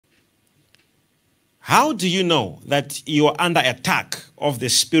How do you know that you are under attack of the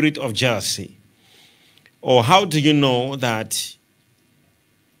spirit of jealousy? Or how do you know that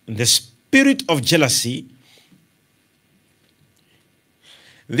the spirit of jealousy,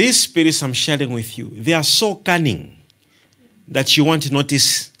 these spirits I'm sharing with you, they are so cunning that you won't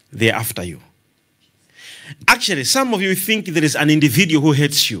notice they're after you. Actually, some of you think there is an individual who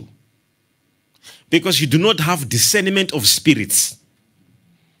hates you because you do not have discernment of spirits.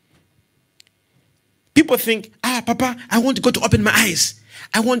 People think, Papa, I want God to open my eyes.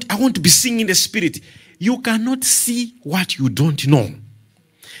 I want to be seeing in the spirit. You cannot see what you don't know.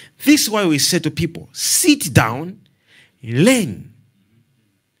 This is why we say to people, sit down, learn.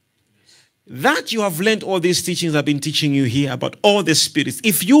 That you have learned all these teachings I've been teaching you here about all the spirits.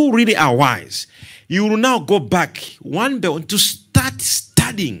 If you really are wise, you will now go back one by one to start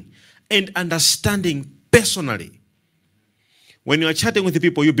studying and understanding personally. When you are chatting with the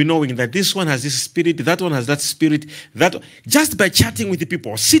people, you'll be knowing that this one has this spirit, that one has that spirit. Just by chatting with the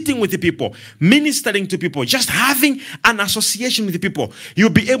people, sitting with the people, ministering to people, just having an association with the people, you'll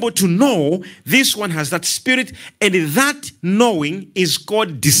be able to know this one has that spirit, and that knowing is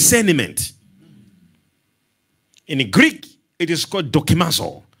called discernment. In Greek, it is called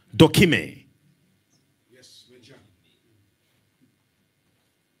dokimazo, dokime. Yes,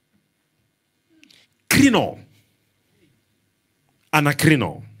 Krino.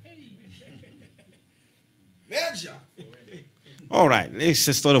 Anakrino. All right, it's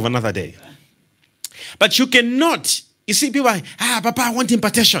a story of another day. But you cannot, you see, people are, Papa, I want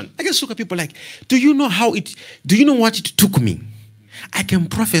impartation. I just look at people like, do you know what it took me? I can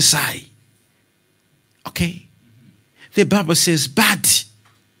prophesy. Okay? The Bible says, but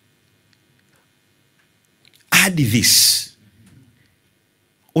add this.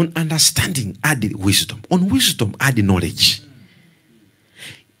 On understanding, add wisdom. On wisdom, add knowledge.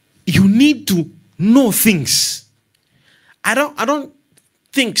 You need to know things. I don't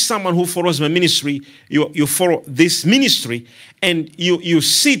think someone who follows my ministry, you follow this ministry and you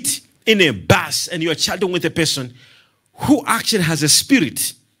sit in a bus and you are chatting with a person who actually has a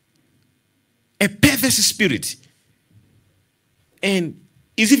spirit, a perverse spirit, and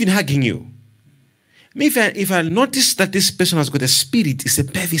is even hugging you. If I notice that this person has got a spirit, it's a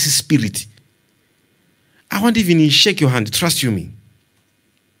perverse spirit, I won't even shake your hand, trust you me.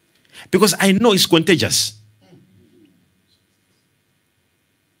 Because I know it's contagious.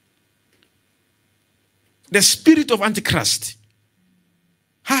 The spirit of Antichrist.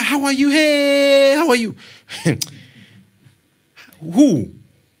 How are you? Hey, how are you? Who?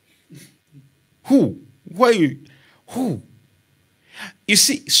 Who are you? Who? You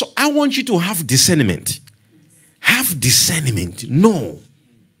see, so I want you to have discernment. Have discernment. No.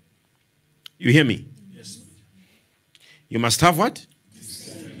 You hear me? Yes. You must have what?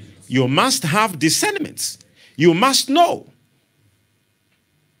 You must have discernments. You must know.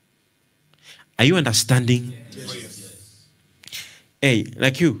 Are you understanding? Yes. Hey,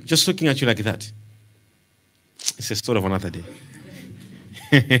 like you, just looking at you like that. It's a story of another day.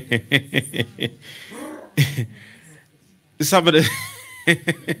 Somebody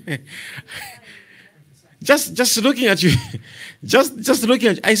just looking at you. Just looking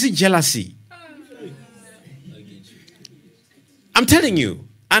at you. I see jealousy. I'm telling you.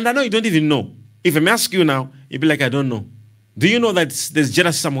 And I know you don't even know. If I ask you now, you'll be like, I don't know. Do you know that there's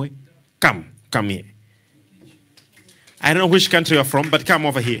jealousy somewhere? Come here. I don't know which country you're from, but come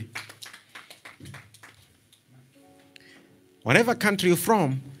over here. Whatever country you're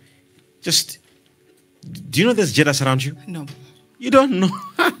from, just, do you know there's jealousy around you? No. You don't know.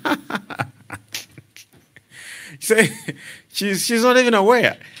 Say, she's not even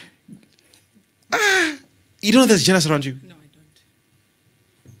aware. You don't know there's jealousy around you? No, I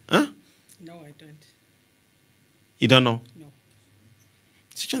don't. Huh? No, I don't. You don't know? No.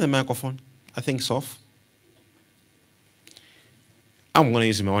 Switch on the microphone. I think it's off. I'm going to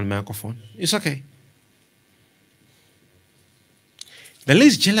use my own microphone. It's okay. The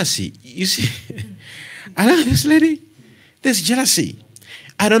least jealousy, you see, I know this lady, there's jealousy.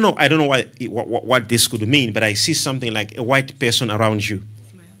 I don't know what this could mean, but I see something like a white person around you.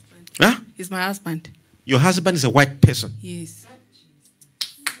 He's my husband. Huh? He's my husband. Your husband is a white person. Yes.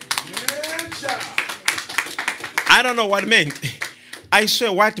 I don't know what it meant. I saw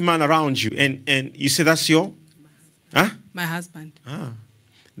a white man around you, and you say that's your? Huh? My husband.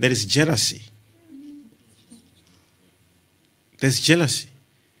 There is jealousy. There's jealousy.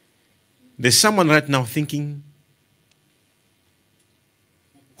 There's someone right now thinking,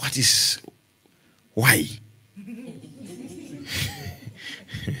 why?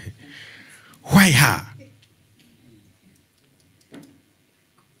 Why her?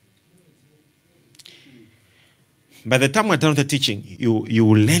 by the time we're done with the teaching, you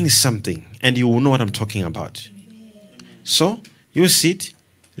will learn something and you will know what I'm talking about. So you sit,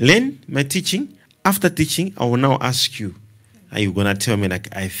 learn my teaching. After teaching, I will now ask you, are you going to tell me,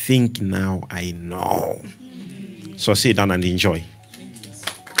 like, I think now I know? So sit down and enjoy.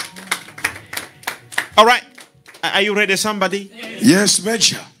 All right. Are you ready, somebody? Yes,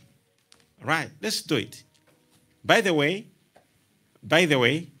 Major. All right. Let's do it. By the way,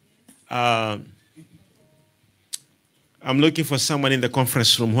 I'm looking for someone in the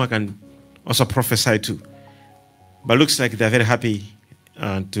conference room who I can also prophesy to. But looks like they're very happy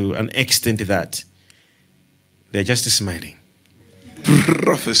to an extent that they're just smiling.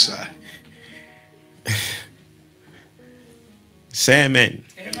 Prophesy. Say amen.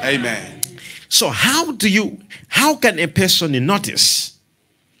 Amen. So how can a person notice?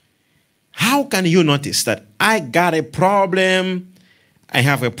 How can you notice that I got a problem, I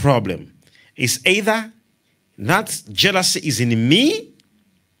have a problem? It's either that jealousy is in me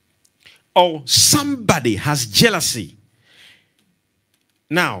or somebody has jealousy.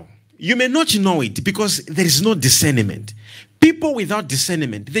 Now, you may not know it because there is no discernment. People without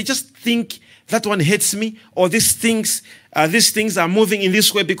discernment, they just think that one hates me, or these things are moving in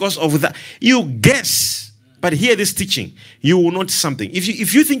this way because of that. You guess, but hear this teaching. You will notice something.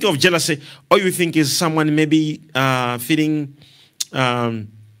 If you think of jealousy, all you think is someone maybe feeling,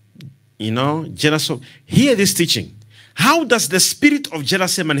 jealous of. Hear this teaching. How does the spirit of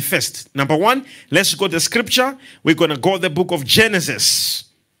jealousy manifest? Number one, let's go to the scripture. We're going to go to the book of Genesis.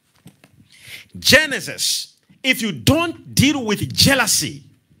 Genesis. If you don't deal with jealousy,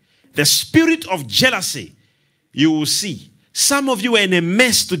 the spirit of jealousy, you will see. Some of you are in a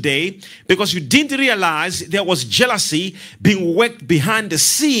mess today because you didn't realize there was jealousy being worked behind the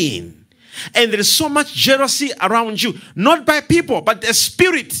scene. And there is so much jealousy around you, not by people, but the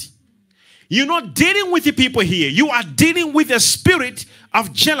spirit. You're not dealing with the people here. You are dealing with the spirit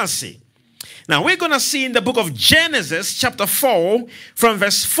of jealousy. Now, we're going to see in the book of Genesis, chapter 4, from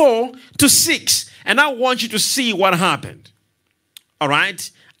verse 4 to 6. And I want you to see what happened. All right?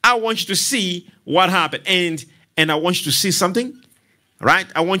 I want you to see what happened. And I want you to see something. Right?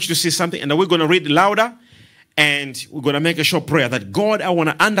 I want you to see something. And then we're going to read louder. And we're going to make a short prayer that, God, I want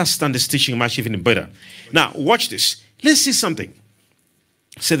to understand this teaching much even better. Now, watch this. Let's see something.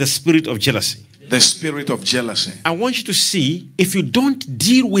 Say the spirit of jealousy. The spirit of jealousy. I want you to see, if you don't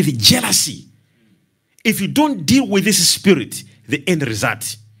deal with jealousy, if you don't deal with this spirit, the end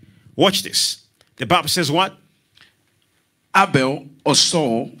result. Watch this. The Bible says what? Abel or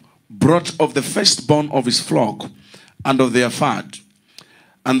Saul brought of the firstborn of his flock and of their fat.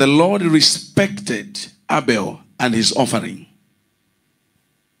 And the Lord respected Abel and his offering.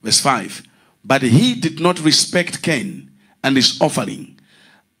 Verse 5. But he did not respect Cain and his offering.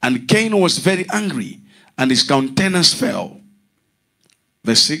 And Cain was very angry, and his countenance fell.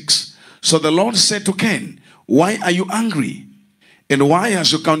 Verse 6. So the Lord said to Cain, why are you angry? And why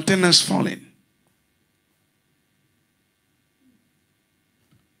has your countenance fallen?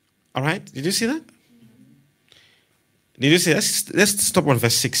 All right. Did you see that? Did you see that? Let's stop on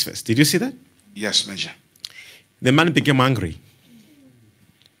verse 6 first. Did you see that? Yes, Major. The man became angry.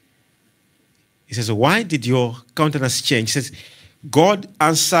 He says, why did your countenance change? He says, God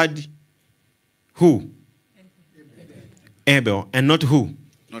answered who? Abel. And not who?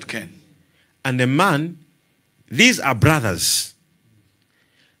 Not Cain. And the man, these are brothers.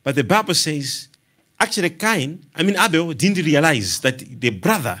 But the Bible says, actually Abel didn't realize that the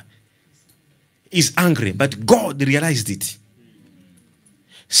brother is angry. But God realized it.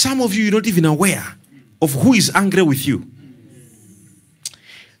 Some of you, you're not even aware of who is angry with you.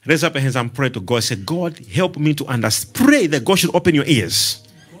 Raise up your hands and pray to God. Say, God, help me to understand. Pray that God should open your ears.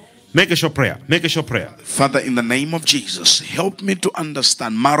 Make a short prayer. Make a short prayer. Father, in the name of Jesus, help me to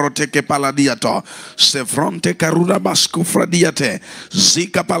understand. Maroteke paladiato, Sefronte karuda basku fradiate,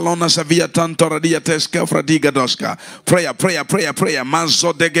 Zika palona savia tanto radiate skefradiga doska. Prayer, prayer, prayer, prayer.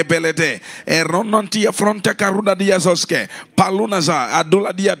 Mazo dege belete, Eronontia fronte karuda diazoske, Palunaza,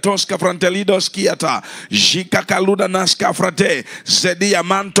 Adula diatoska frantelidos kiata, Jika kaluda naska frate, Zedia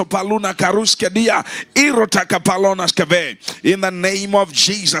manto paluna karuske dia, Irotaka palonas kave. In the name of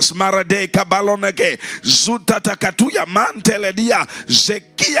Jesus, Marade kabaloneke zutata katuya manteledia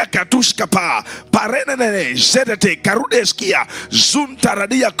zekia katuskapa parenene zedete karudeskia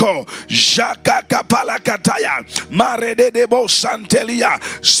zuntaradia ko jaka kapala kataya marede debo santelia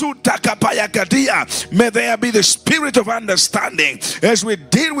zutakapaya kadia. May there be the spirit of understanding as we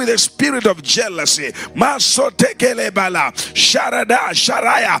deal with the spirit of jealousy. Masotekele bala sharada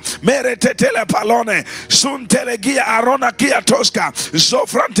sharaya meretetele palone suntelegia arona kia toska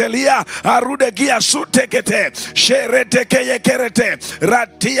zofrantele Zelia arude gia sutekete sherete keyekerete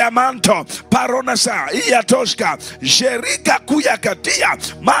ratia manto paronasa iatoska jerika kuyakatia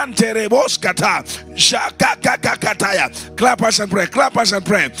mantereboskata shakakakataya. Clap us and pray. Clap us and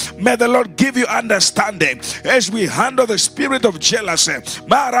pray. May the Lord give you understanding as we handle the spirit of jealousy.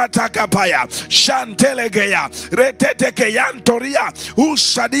 Maratakapaya shantelegeya retetekeyantoria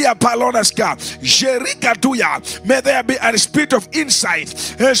usadia palonaska jerika tuya. May there be a spirit of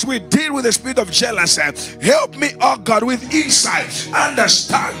insight as we deal with the spirit of jealousy. Help me, oh God, with insight,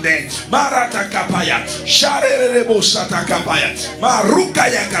 understanding. Maratakapaya sharereboshatakapaya maruka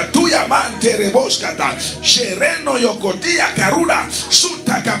yakatuya mantereboskata shereno yokotia karula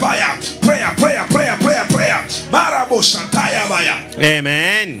sutakapaya. Prayer, prayer, prayer, prayer, prayer. Maraboshataya baya.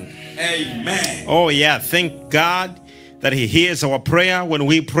 Amen. Amen. Oh yeah, thank God that He hears our prayer when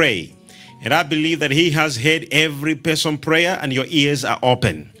we pray. And I believe that He has heard every person's prayer and your ears are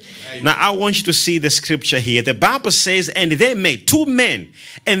open. Amen. Now I want you to see the scripture here. The Bible says, and they made two men,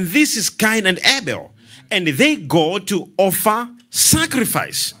 and this is Cain and Abel, and they go to offer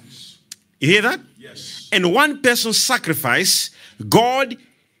sacrifice. You hear that? Yes. And one person's sacrifice, God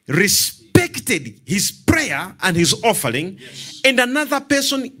respected his prayer and his offering. Yes. And another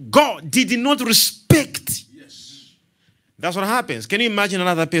person, God did not respect. Yes. That's what happens. Can you imagine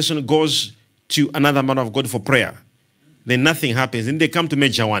another person goes to another man of God for prayer? Then nothing happens. Then they come to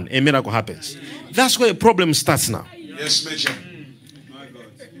Major One. A miracle happens. That's where a problem starts now. Yes, Major. My God.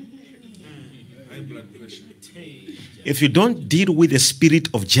 High blood pressure. If you don't deal with the spirit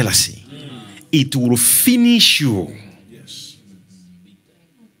of jealousy, it will finish you. Yes.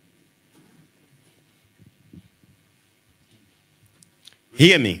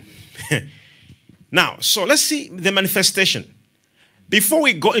 Hear me. Now, so let's see the manifestation. Before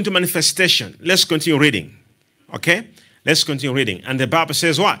we go into manifestation, let's continue reading. Okay? Let's continue reading. And the Bible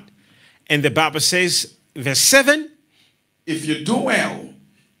says what? And the Bible says, verse 7. If you do well,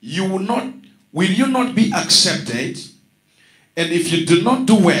 will you not be accepted? And if you do not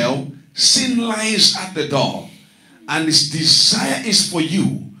do well, sin lies at the door, and its desire is for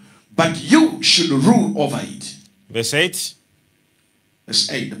you, but you should rule over it. Verse 8.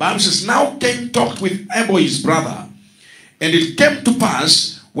 Verse 8. The Bible says, now Cain talked with Abel his brother, and it came to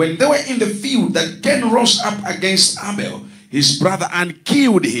pass, when they were in the field, that Cain rose up against Abel his brother and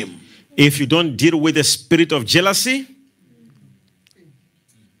killed him. If you don't deal with the spirit of jealousy,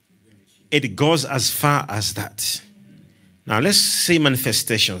 it goes as far as that. Now let's see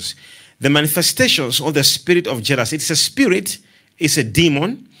manifestations. The manifestations of the spirit of jealousy. It's a spirit, it's a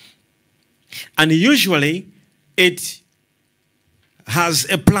demon, and usually it has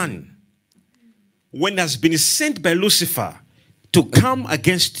a plan. When it has been sent by Lucifer to come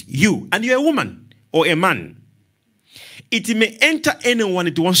against you, and you're a woman or a man, it may enter anyone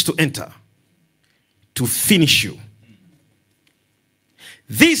it wants to enter to finish you.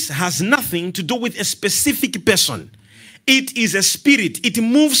 This has nothing to do with a specific person. It is a spirit. It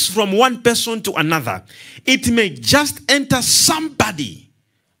moves from one person to another. It may just enter somebody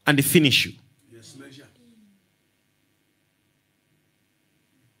and finish you. Yes, Major.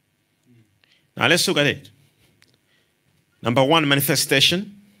 Now let's look at it. Number one,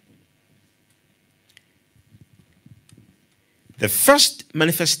 manifestation. The first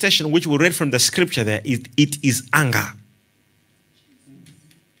manifestation which we read from the scripture there is it is anger.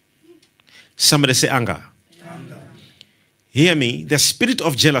 Somebody say anger. Anger. Hear me. The spirit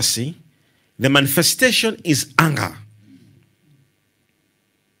of jealousy, the manifestation is anger.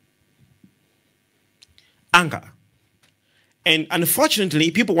 Anger. And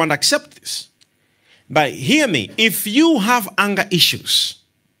unfortunately, people won't accept this. But hear me. If you have anger issues,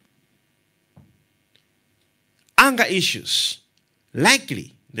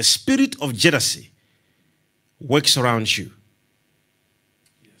 likely the spirit of jealousy works around you.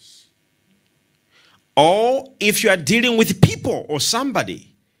 Yes. Or if you are dealing with people or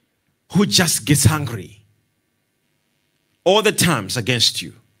somebody who just gets hungry all the times against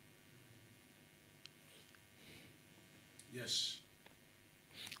you. Yes.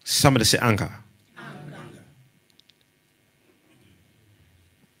 Somebody say anger.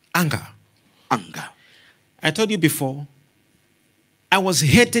 Anger. Anger. I told you before, I was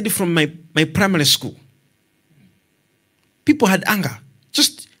hated from my primary school. People had anger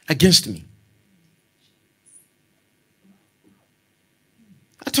just against me.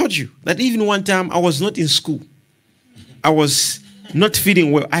 I told you that even one time I was not in school. I was not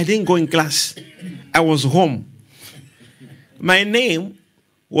feeling well. I didn't go in class. I was home. My name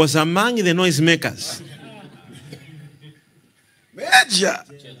was among the noisemakers. Major.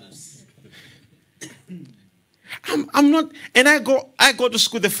 I'm not. And I go to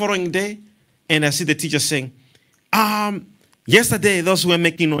school the following day, and I see the teacher saying, yesterday those who were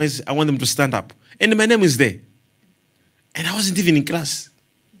making noise, I want them to stand up. And my name is there. And I wasn't even in class.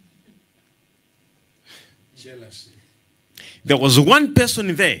 Jealousy. There was one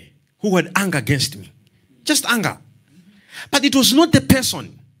person there who had anger against me. Just anger. But it was not the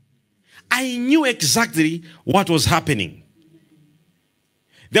person. I knew exactly what was happening.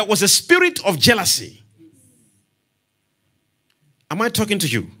 There was a spirit of jealousy. Am I talking to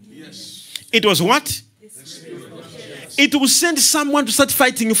you? Yes. It was what? It will send someone to start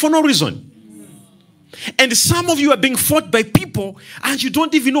fighting you for no reason. And some of you are being fought by people and you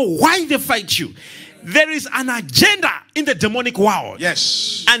don't even know why they fight you. There is an agenda in the demonic world.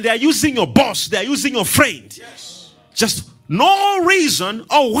 Yes. And they are using your boss, they are using your friend. Yes. Just no reason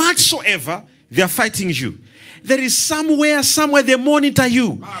or whatsoever, they are fighting you. There is somewhere they monitor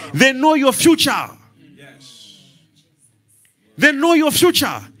you. They know your future. Yes. They know your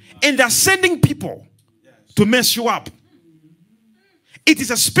future. And they are sending people to mess you up. It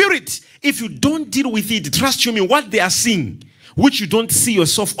is a spirit. If you don't deal with it, trust you me, what they are seeing, which you don't see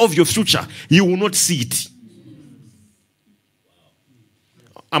yourself of your future, you will not see it.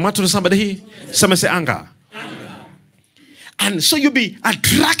 Am I talking to somebody here? Someone say anger. And so you'll be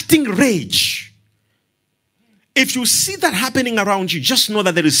attracting rage. If you see that happening around you, just know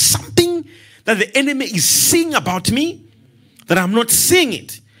that there is something that the enemy is seeing about me that I'm not seeing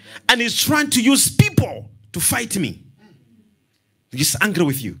it. And he's trying to use people to fight me. He's angry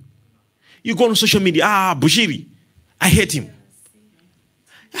with you. You go on social media, Bushiri, I hate him.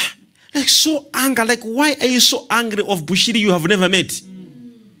 Like so angry, like why are you so angry of Bushiri you have never met?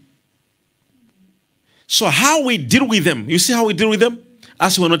 So how we deal with them, you see how we deal with them?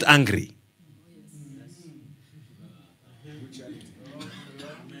 As we're not angry.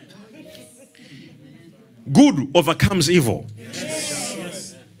 Good overcomes evil.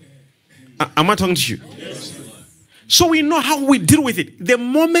 Am I talking to you? So we know how we deal with it. The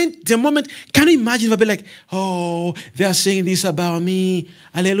moment, can you imagine if I be like, oh, they are saying this about me.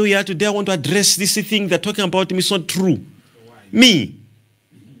 Hallelujah. Today I want to address this thing they're talking about me. It's not true. Me.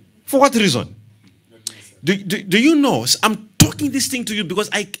 For what reason? Do you know? I'm talking this thing to you because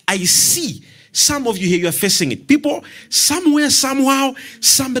I see some of you here, you are facing it. People, somewhere, somehow,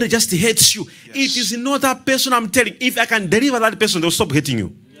 somebody just hates you. Yes. It is not that person. I'm telling you, if I can deliver that person, they'll stop hating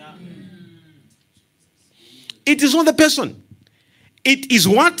you. It is not the person. It is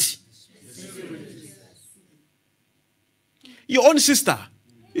what? Your own sister.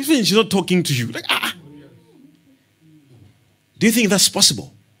 Even she's not talking to you. Like, Do you think that's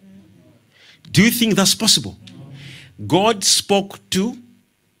possible? Do you think that's possible? God spoke to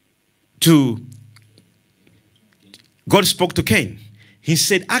Cain. He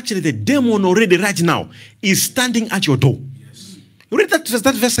said, actually, the demon already right now is standing at your door. Yes. Read that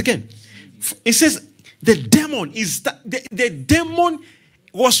verse again. It says, the demon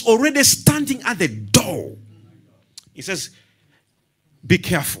was already standing at the door. He says, be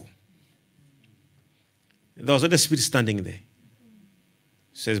careful. There was another spirit standing there.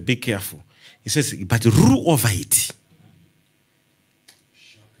 He says, be careful. He says, but rule over it.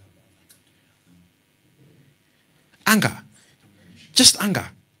 Anger. Just anger.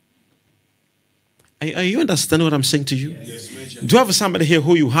 Are you understanding what I'm saying to you? Yes, do you have somebody here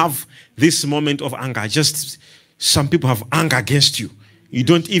who you have this moment of anger? Just some people have anger against you. You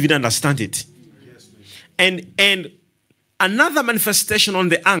don't even understand it. And another manifestation on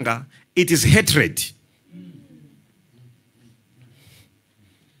the anger, it is hatred.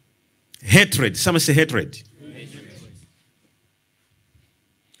 Hatred. Someone say hatred.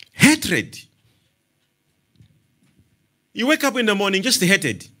 Hatred. You wake up in the morning just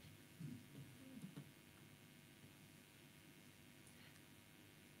hated.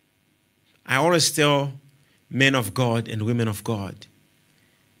 I always tell men of God and women of God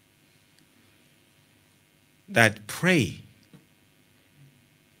that pray.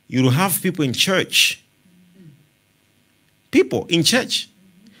 You will have people in church. People in church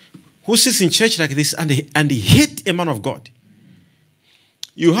who sits in church like this and they hate a man of God.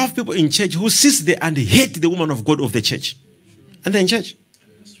 You have people in church who sits there and hate the woman of God of the church. And they're in church.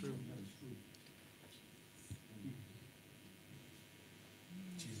 That's true.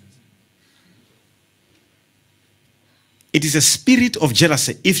 It is a spirit of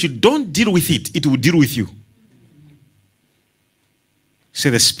jealousy. If you don't deal with it, it will deal with you.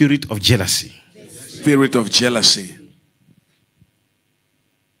 Say the spirit of jealousy. Spirit of jealousy.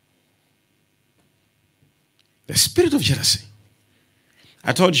 The spirit of jealousy.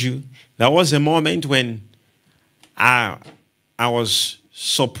 I told you, there was a moment when I was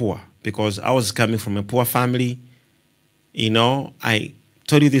so poor because I was coming from a poor family. I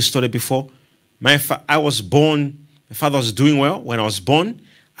told you this story before. I was born, my father was doing well when I was born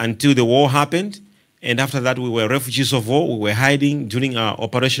until the war happened. And after that, we were refugees of war. We were hiding during our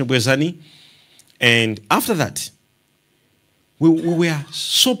Operation Bwezani. And after that, we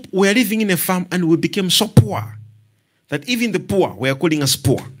were living in a farm and we became so poor that even the poor were calling us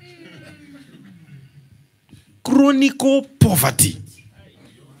poor. Chronic poverty.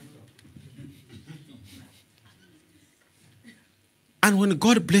 And when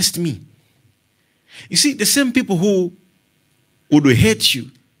God blessed me, you see, the same people who would hate you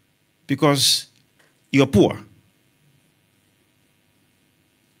because you're poor,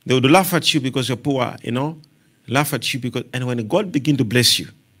 they would laugh at you because you're poor, laugh at you because, and when God begin to bless you,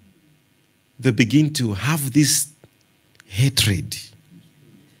 they begin to have this hatred.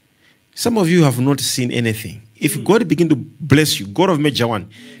 Some of you have not seen anything. If God begin to bless you, God of Major One,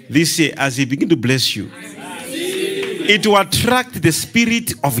 this year, as He begin to bless you, it will attract the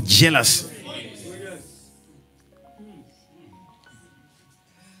spirit of jealousy.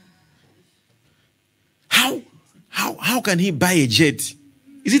 How can he buy a jet?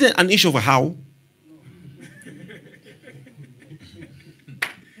 Is it an issue of how?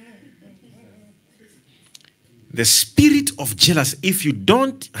 The spirit of jealousy, if you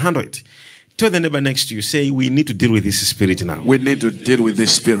don't handle it, tell the neighbor next to you, say, we need to deal with this spirit now. We need to deal with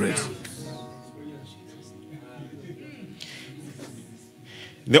this spirit.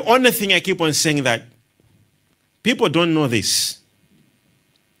 The only thing I keep on saying that people don't know this,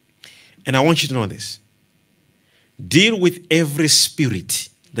 and I want you to know this. Deal with every spirit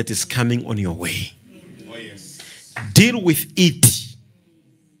that is coming on your way. Oh, yes. Deal with it.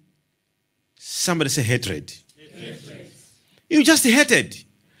 Somebody say hatred. Hatred. You just hated.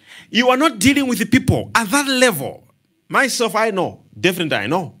 You are not dealing with the people at that level. Myself, I know. Definitely, I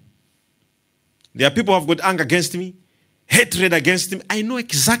know. There are people who have got anger against me, hatred against me. I know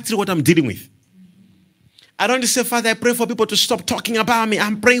exactly what I'm dealing with. I don't say, Father, I pray for people to stop talking about me.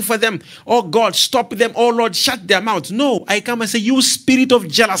 I'm praying for them. Oh, God, stop them. Oh, Lord, shut their mouths. No, I come and say, you spirit of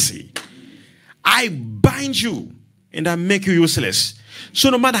jealousy, I bind you and I make you useless. So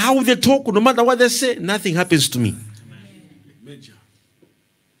no matter how they talk, no matter what they say, nothing happens to me.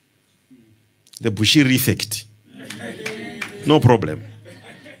 The Bushiri effect. No problem.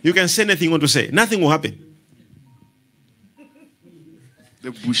 You can say anything you want to say. Nothing will happen.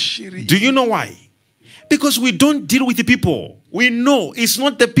 The Bushiri. Do you know why? Because we don't deal with the people. We know it's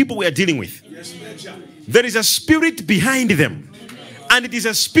not the people we are dealing with. There is a spirit behind them. And it is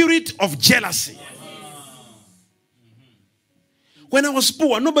a spirit of jealousy. When I was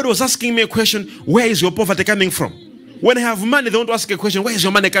poor, nobody was asking me a question, where is your poverty coming from? When I have money, they want to ask a question, where is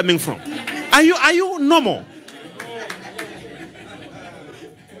your money coming from? Are you normal?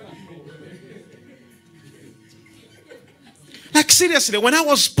 Like seriously, when I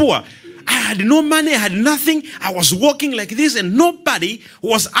was poor, I had no money, I had nothing. I was walking like this and nobody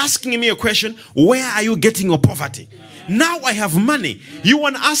was asking me a question, where are you getting your poverty? Now I have money. You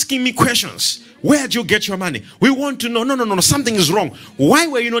are asking me questions. Where do you get your money? We want to know, no, something is wrong. Why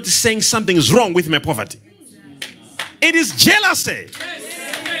were you not saying something is wrong with my poverty? It is jealousy.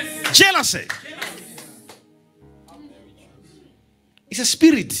 Jealousy. It's a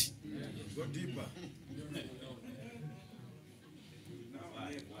spirit.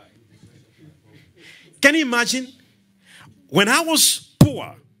 Can you imagine? When I was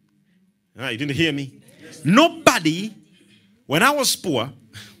poor, you didn't hear me? Nobody, when I was poor,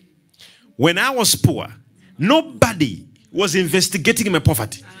 nobody was investigating my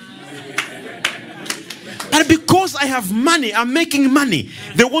poverty. But because I have money, I'm making money,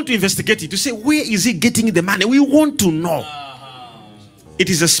 they want to investigate it. To say, where is he getting the money? We want to know. It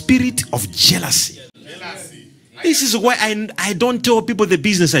is a spirit of jealousy. This is why I don't tell people the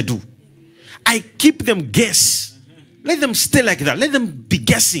business I do. I keep them guess. Let them stay like that. Let them be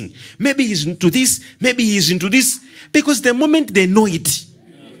guessing. Maybe he's into this. Maybe he's into this. Because the moment they know it,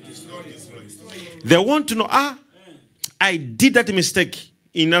 they want to know, I did that mistake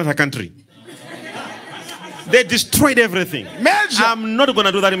in another country. They destroyed everything. Major. I'm not going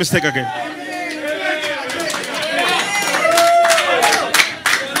to do that mistake again.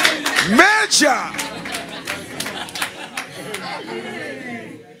 Major.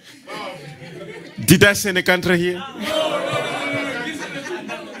 Did I send a country here?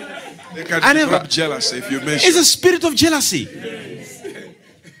 They can develop jealousy if you mention. It's a spirit of jealousy.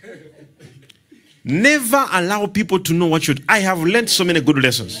 Never allow people to know what you do. I have learned so many good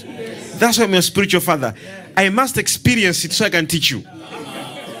lessons. That's why I'm a spiritual father. I must experience it so I can teach you.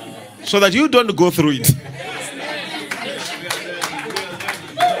 So that you don't go through it.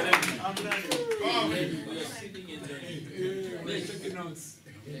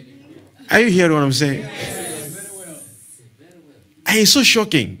 Are you hearing what I'm saying? And it's so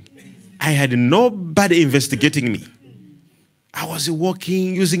shocking. I had nobody investigating me. I was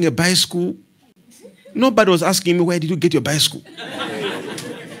walking, using a bicycle. Nobody was asking me, where did you get your bicycle?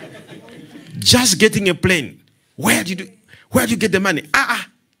 Just getting a plane. Where did you get the money?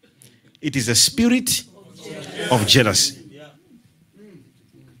 It is a spirit of jealousy.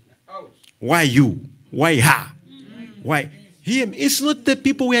 Why you? Why her? Why him? It's not the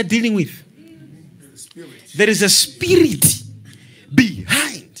people we are dealing with. There is a spirit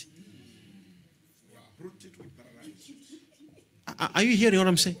behind. Are you hearing what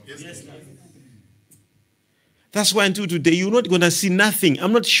I'm saying? Yes. That's why until today you're not going to see nothing.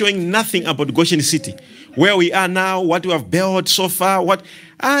 I'm not showing nothing about Goshen City. Where we are now, what we have built so far, what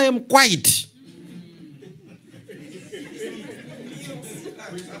I am quiet.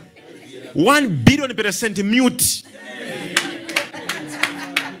 1,000,000,000% mute.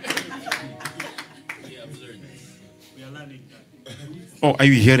 Oh, are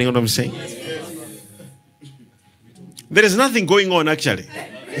you hearing what I'm saying? There is nothing going on actually.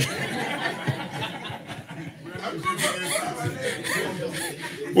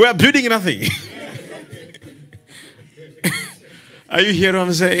 We are building nothing. Are you hearing what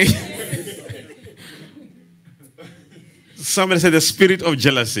I'm saying? Somebody said the spirit of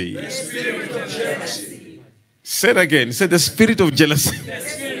jealousy. The spirit of jealousy. Say it again. Say the spirit of jealousy. The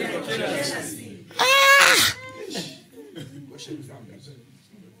spirit of jealousy.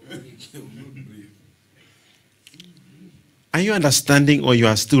 Are you understanding or you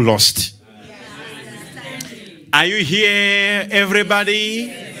are still lost? Are you here,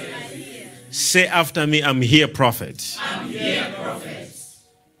 everybody? Say after me, I'm here, prophet. I'm here, prophet.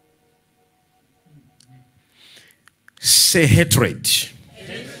 Say hatred.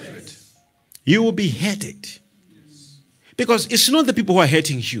 Hatred. You will be hated. Because it's not the people who are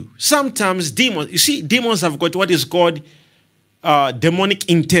hating you. Sometimes demons, you see, demons have got what is called demonic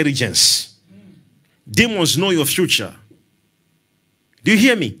intelligence. Demons know your future. Do you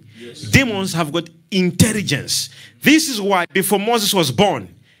hear me? Yes. Demons have got intelligence. This is why before Moses was born,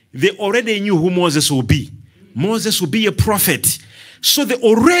 they already knew who Moses will be. Moses will be a prophet. So there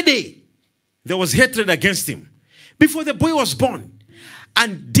was hatred against him. Before the boy was born.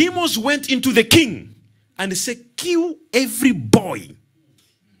 And demons went into the king and they said, kill every boy.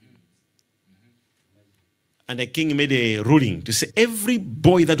 And the king made a ruling to say, every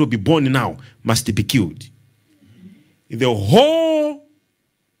boy that will be born now must be killed. The whole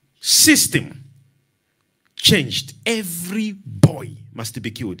system changed. Every boy must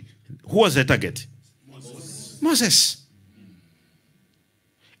be killed. Who was the target? Moses.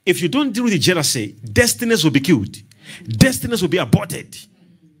 If you don't deal with the jealousy, destinies will be killed. Destinies will be aborted.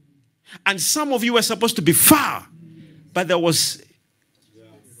 And some of you were supposed to be far, but there was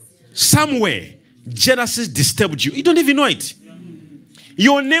somewhere jealousy disturbed you. You don't even know it.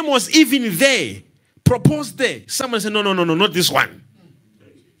 Your name was even there, proposed there. Someone said, no, not this one.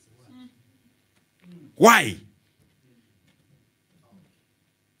 Why?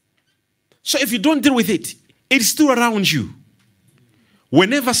 So if you don't deal with it, it's still around you.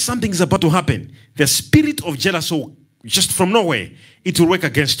 Whenever something is about to happen, the spirit of jealousy, just from nowhere, it will work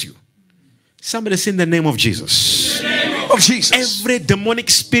against you. Somebody say in the name of Jesus. In the name of Jesus. Every demonic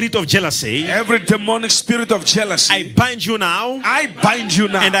spirit of jealousy. Every demonic spirit of jealousy. I bind you now. I bind you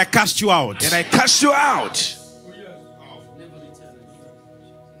now. And I cast you out. And I cast you out.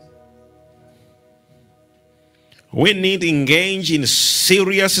 We need to engage in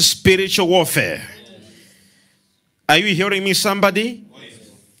serious spiritual warfare. Are you hearing me, somebody?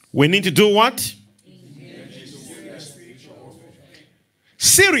 We need to do what?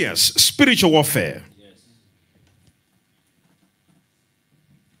 Serious spiritual warfare.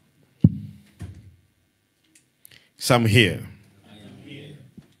 Some here.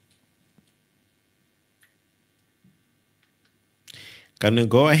 Can you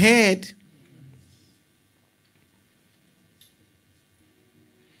go ahead?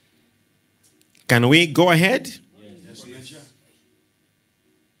 Can we go ahead?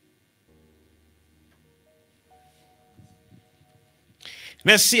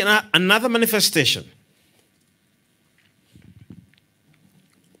 Let's see another manifestation.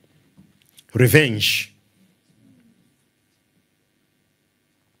 Revenge.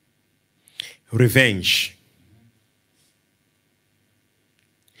 Revenge.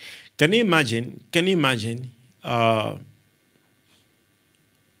 Can you imagine? Can you imagine?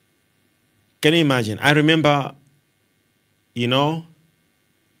 I remember,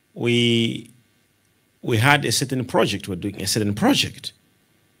 we had a certain project. We're doing a certain project.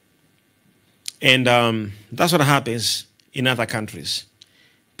 And that's what happens in other countries.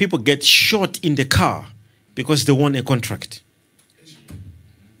 people get shot in the car because they won a contract.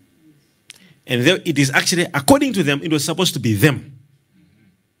 And it is actually, according to them, it was supposed to be them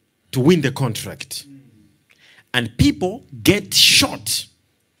to win the contract. And people get shot.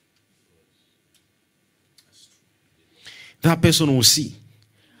 That person will see.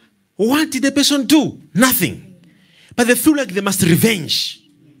 What did the person do? Nothing. But they feel like they must revenge.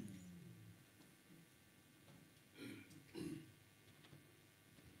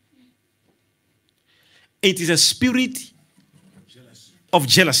 It is a spirit of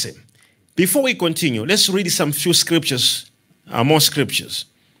jealousy. Before we continue, let's read some few scriptures, more scriptures.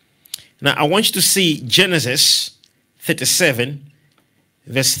 Now, I want you to see Genesis 37,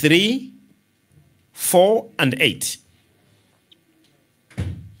 verse 3, 4, and 8.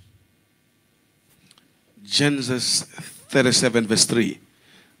 Genesis 37, verse 3.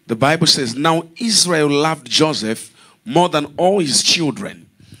 The Bible says, now Israel loved Joseph more than all his children,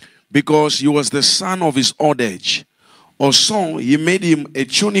 because he was the son of his old age. Also, he made him a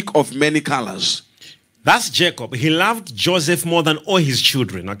tunic of many colors. That's Jacob. He loved Joseph more than all his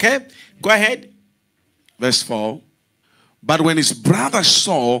children. Okay? Go ahead. Verse 4. But when his brothers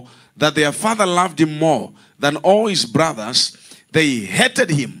saw that their father loved him more than all his brothers, they hated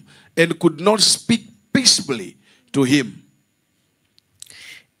him and could not speak peaceably to him.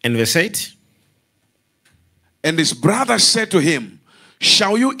 And verse 8. And his brothers said to him,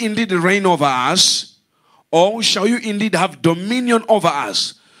 shall you indeed reign over us? Or shall you indeed have dominion over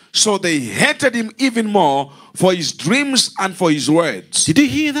us? So they hated him even more for his dreams and for his words. Did you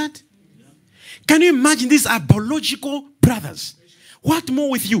hear that? Can you imagine? These are biological brothers. What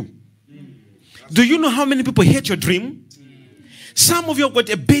more with you? Do you know how many people hate your dream? Some of you have got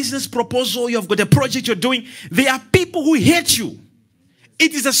a business proposal, you have got a project you're doing. There are people who hate you.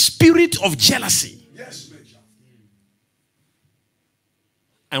 It is a spirit of jealousy. Yes, Major.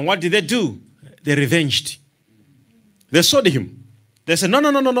 And what did they do? They revenged. They sold him. They said,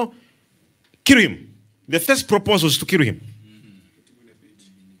 no. Kill him. The first proposal was to kill him.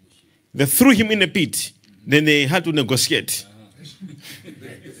 They threw him in a pit. Then they had to negotiate.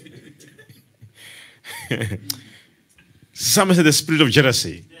 Someone said the spirit of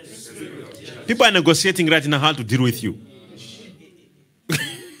jealousy. People are negotiating right now how to deal with you.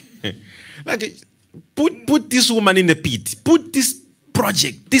 Like, put this woman in the pit. Put this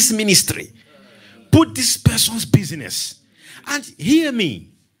project, this ministry. Put this person's business. And hear me.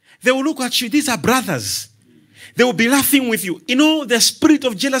 They will look at you. These are brothers. They will be laughing with you. You know, the spirit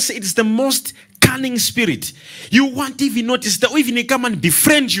of jealousy, it is the most cunning spirit. You won't even notice that even they come and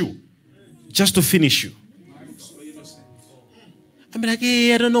befriend you just to finish you. I mean, like,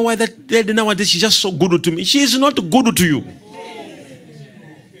 hey, I don't know why that lady nowadays, she's just so good to me. She is not good to you.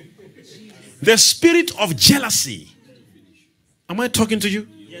 The spirit of jealousy. Am I talking to you?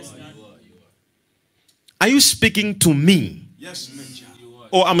 Yes, Are you speaking to me? Yes, Major.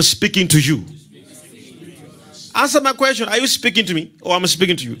 Or I'm speaking to you? Answer my question. Are you speaking to me or I'm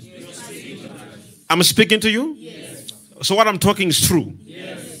speaking to you? I'm speaking to you? Yes. So what I'm talking is true?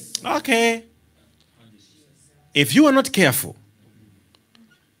 Yes. Okay. If you are not careful,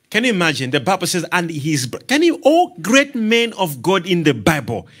 can you imagine? The Bible says, and all great men of God in the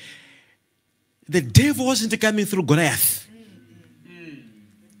Bible, the devil wasn't coming through Goliath.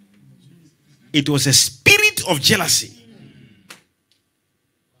 It was a spirit of jealousy.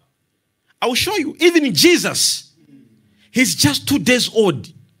 I will show you. Even in Jesus, he's just 2 days old.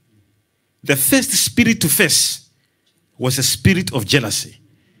 The first spirit to face was a spirit of jealousy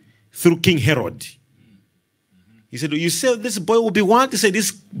through King Herod. He said, you say this boy will be what? He said,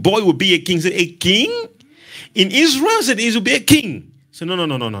 this boy will be a king. He said, a king? In Israel, he said, he will be a king. He said,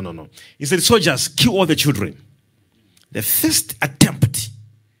 no. He said, soldiers, kill all the children. The first attempt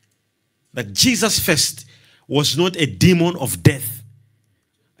that Jesus faced was not a demon of death,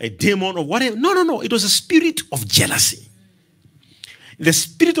 a demon of whatever. No. It was a spirit of jealousy. The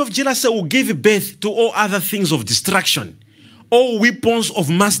spirit of jealousy will give birth to all other things of destruction, all weapons of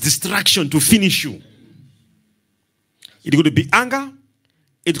mass destruction to finish you. It could be anger,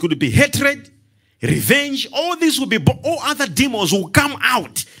 it could be hatred, revenge. All these will be, all other demons will come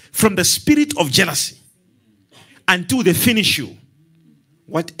out from the spirit of jealousy until they finish you.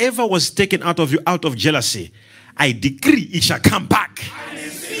 Whatever was taken out of you out of jealousy, I decree it shall come back.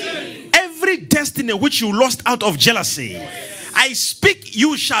 Every destiny which you lost out of jealousy, I speak,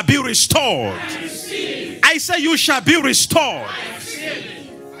 you shall be restored. I say you shall be restored.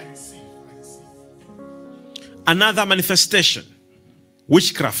 Another manifestation,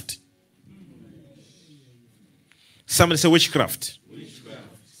 witchcraft. Somebody say witchcraft.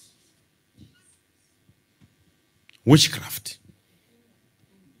 Witchcraft.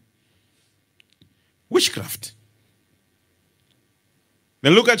 Witchcraft. They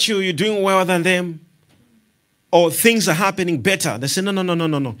look at you, you're doing well than them, or things are happening better. They say,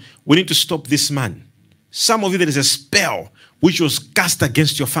 no. We need to stop this man. Some of you, there is a spell which was cast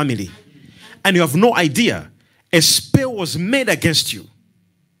against your family, and you have no idea. A spell was made against you.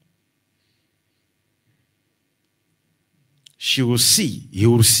 She will see, you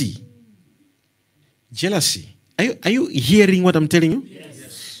will see. Jealousy. Are you hearing what I'm telling you?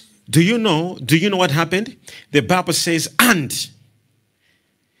 Yes. Do you know what happened? The Bible says, and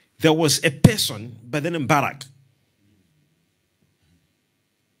there was a person by the name Barak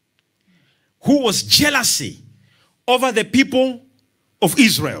who was jealousy over the people of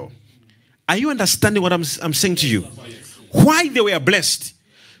Israel. Are you understanding what I'm saying to you? Why they were blessed.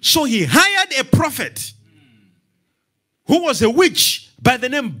 So he hired a prophet who was a witch by the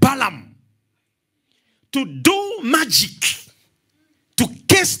name Balaam to do magic to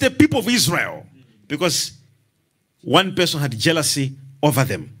curse the people of Israel because one person had jealousy over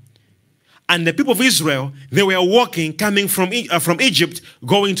them. And the people of Israel, they were walking, coming from Egypt,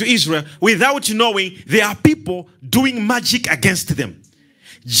 going to Israel, without knowing there are people doing magic against them.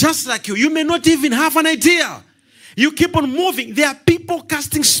 Just like you may not even have an idea. You keep on moving. There are people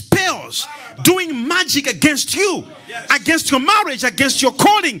casting spells, doing magic against you, against your marriage, against your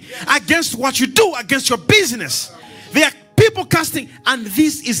calling, against what you do, against your business. There are people casting, and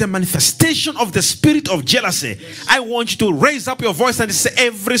this is a manifestation of the spirit of jealousy. I want you to raise up your voice and say,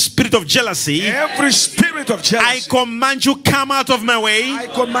 every spirit of jealousy, every spirit of jealousy, I command you, come out of my way. I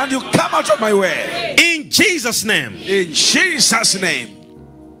command you, come out of my way. In Jesus' name. In Jesus' name.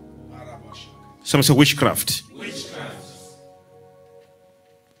 Someone say witchcraft.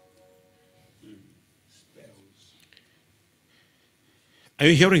 Are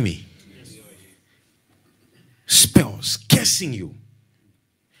you hearing me? Spells, cursing you.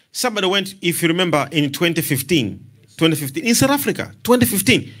 Somebody went, if you remember, in 2015, in South Africa,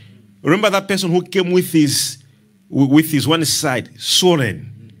 2015. Remember that person who came with his one side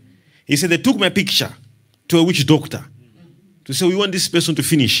swollen? He said they took my picture to a witch doctor to say, we want this person to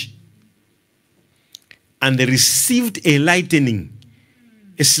finish. And they received a lightning,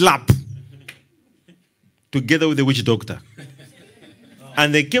 a slap, together with the witch doctor.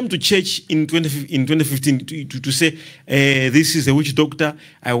 And they came to church in 2015 to say, this is a witch doctor.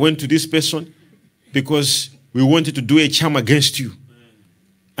 I went to this person because we wanted to do a charm against you.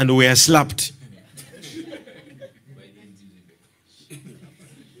 And we were slapped.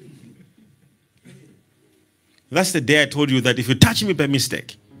 That's the day I told you that if you touch me by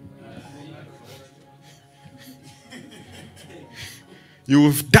mistake, you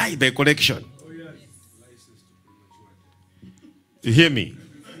will die by collection. You hear me?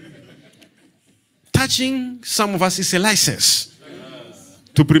 Touching some of us is a license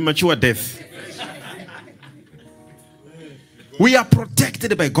to premature death. We are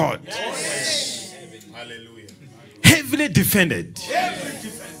protected by God. Heavily defended.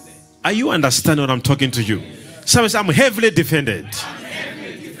 Are you understanding what I'm talking to you? Someone say, I'm heavily defended.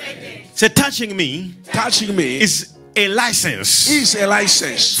 Say, touching me is a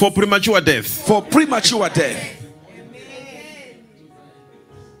license for premature death. For premature death.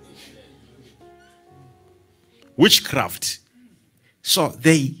 Witchcraft. So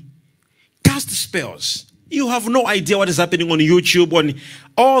they cast spells. You have no idea what is happening on YouTube, on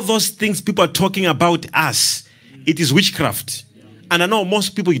all those things people are talking about us. It is witchcraft. And I know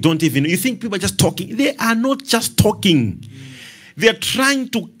most people, you don't even know. You think people are just talking. They are not just talking. They are trying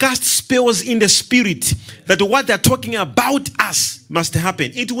to cast spells in the spirit that what they are talking about us must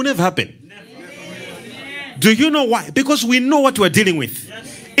happen. It will never happen. Do you know why? Because we know what we are dealing with.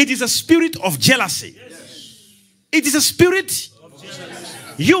 It is a spirit of jealousy. It is a spirit.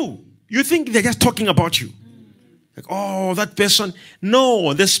 You think they're just talking about you. Like, oh, that person.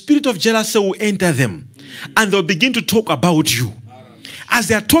 No, the spirit of jealousy will enter them. And they'll begin to talk about you. As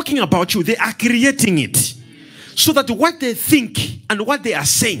they are talking about you, they are creating it. So that what they think and what they are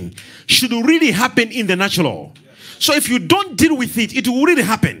saying should really happen in the natural. So if you don't deal with it, it will really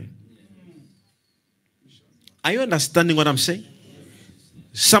happen. Are you understanding what I'm saying?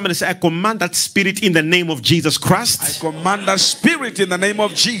 Somebody say, I command that spirit in the name of Jesus Christ. I command that spirit in the name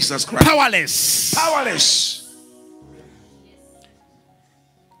of Jesus Christ. Powerless. Powerless.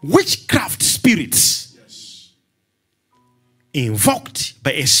 Witchcraft spirits invoked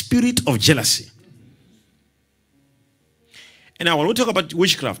by a spirit of jealousy. And now when we talk about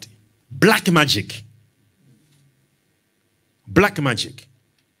witchcraft, black magic. Black magic.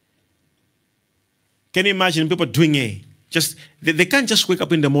 Can you imagine people doing they can't just wake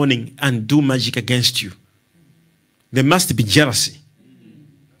up in the morning and do magic against you. There must be jealousy.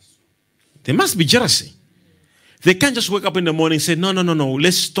 There must be jealousy. They can't just wake up in the morning and say, no,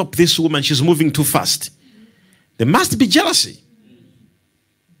 let's stop this woman. She's moving too fast. There must be jealousy.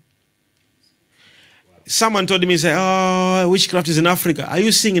 Someone told me, say, oh, witchcraft is in Africa. Are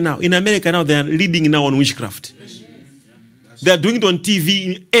you seeing it now? In America now, they are leading now on witchcraft. They are doing it on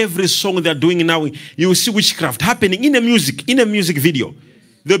TV. In every song they are doing now, you will see witchcraft happening in a music video.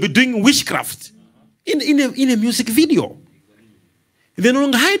 They'll be doing witchcraft in a music video. They're no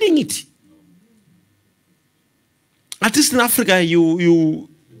longer hiding it. At least in Africa, you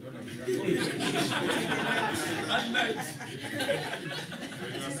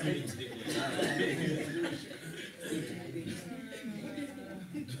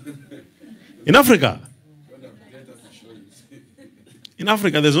in Africa,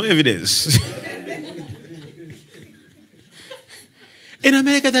 there's no evidence. In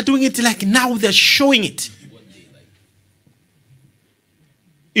America, they're doing it like now they're showing it.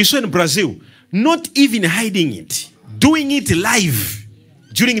 You saw in Brazil, not even hiding it, doing it live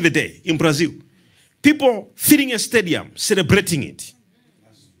during the day in Brazil. People filling a stadium, celebrating it.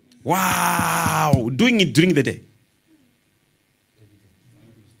 Wow, doing it during the day.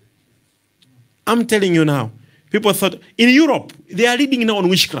 I'm telling you now, people thought, in Europe, they are leading now on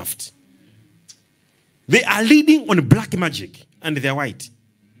witchcraft. They are leading on black magic, and they are white.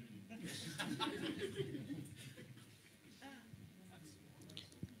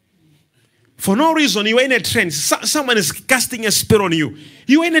 For no reason, you are in a train. Someone is casting a spell on you.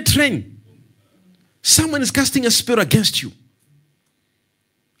 You are in a train. Someone is casting a spell against you.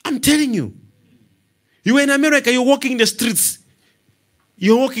 I'm telling you. You are in America, you're walking in the streets.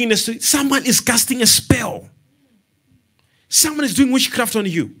 You're walking in the street. Someone is casting a spell. Someone is doing witchcraft on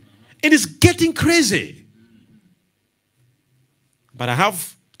you. It is getting crazy. But I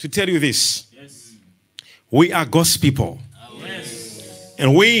have to tell you this. Yes. We are God's people. Yes.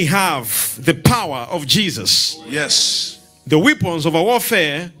 And we have the power of Jesus. Yes. The weapons of our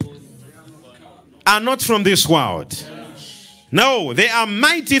warfare are not from this world. No, they are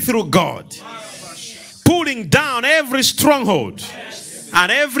mighty through God. Pulling down every stronghold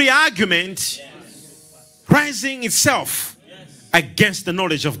and every argument rising itself against the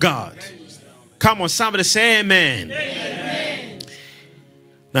knowledge of God. Come on, somebody say amen. Amen.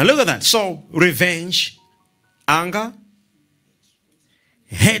 Now look at that. So, revenge, anger,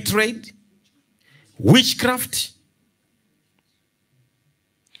 hatred, witchcraft,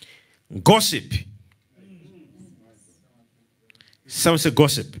 gossip. Someone say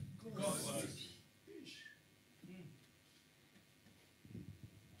gossip.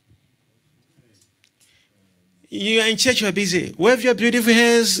 You are in church, you are busy. Wave your beautiful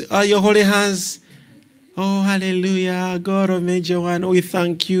hands, your holy hands. Oh, hallelujah. God of Major One, we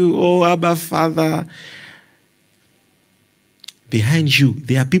thank you. Oh, Abba Father. Behind you,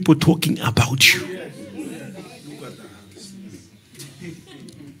 there are people talking about you.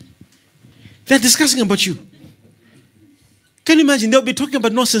 They're discussing about you. Can you imagine? They'll be talking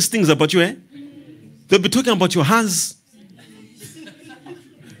about nonsense things about you, eh? They'll be talking about your hands.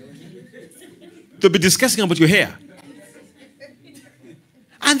 They'll be discussing about your hair.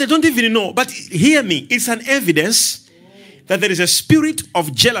 And they don't even know. But hear me. It's an evidence that there is a spirit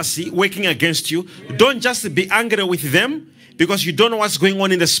of jealousy working against you. Don't just be angry with them because you don't know what's going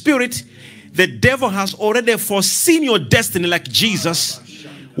on in the spirit. The devil has already foreseen your destiny like Jesus.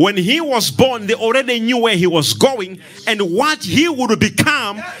 When he was born, they already knew where he was going and what he would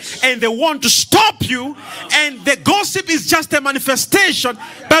become, and they want to stop you. And the gossip is just a manifestation,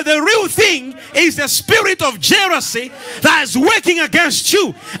 but the real thing is the spirit of jealousy that is working against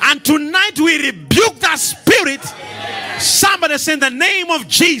you. And tonight we rebuke that spirit. Somebody say in the name of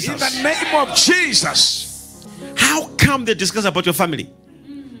Jesus. In the name of Jesus. How come they discuss about your family?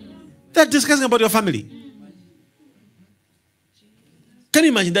 They're discussing about your family. Can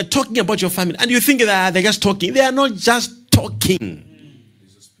you imagine? They're talking about your family. And you think that they're just talking. They are not just talking.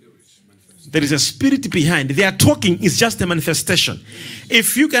 There is a spirit behind. They are talking. It's just a manifestation.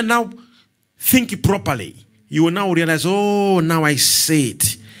 If you can now think properly, you will now realize, oh, now I see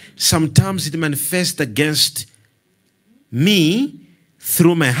it. Sometimes it manifests against me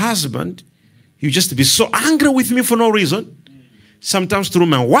through my husband. You just be so angry with me for no reason. Sometimes through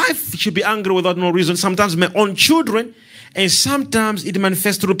my wife, she'll be angry without no reason. Sometimes my own children. And sometimes it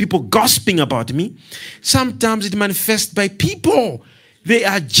manifests through people gossiping about me. Sometimes it manifests by people. They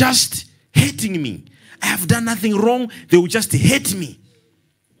are just hating me. I have done nothing wrong. They will just hate me.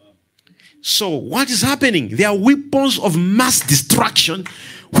 So what is happening? There are weapons of mass destruction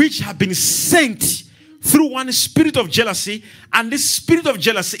which have been sent through one spirit of jealousy. And this spirit of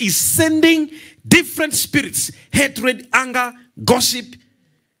jealousy is sending different spirits. Hatred, anger, gossip,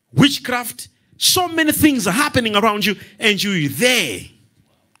 witchcraft. So many things are happening around you and you're there.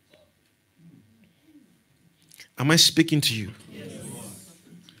 Am I speaking to you? Yes.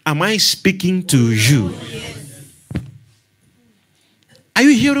 Am I speaking to you? Yes. Are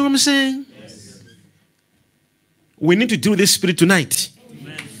you hearing what I'm saying? Yes. We need to deal with this spirit tonight.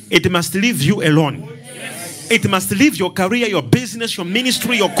 Amen. It must leave you alone. Yes. It must leave your career, your business, your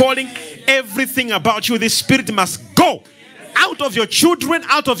ministry, your calling, everything about you. This spirit must go out of your children,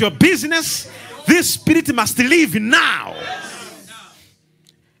 out of your business. This spirit must leave now.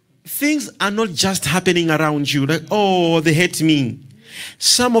 Things are not just happening around you like, oh, they hate me.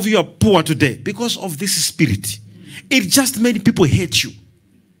 Some of you are poor today because of this spirit. It just made people hate you.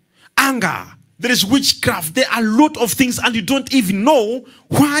 Anger. There is witchcraft. There are a lot of things and you don't even know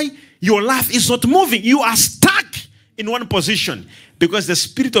why your life is not moving. You are stuck in one position because the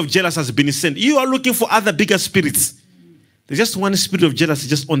spirit of jealousy has been sent. You are looking for other bigger spirits. There's just one spirit of jealousy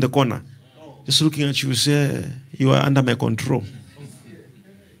just on the corner. Just looking at you, say, you are under my control.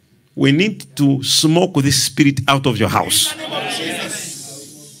 We need to smoke this spirit out of your house.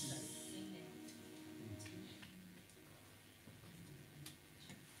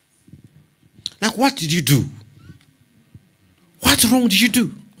 Like, what did you do? What wrong did you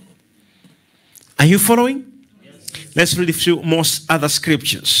do? Are you following? Yes. Let's read a few more other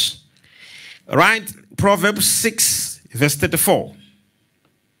scriptures. All right? Proverbs 6, verse 34.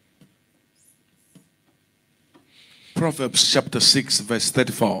 Proverbs chapter 6, verse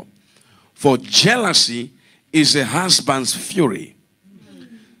 34. For jealousy is a husband's fury.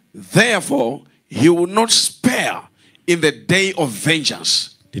 Therefore, he will not spare in the day of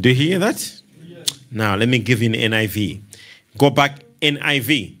vengeance. Did you hear that? Yes. Now, let me give you an NIV. Go back,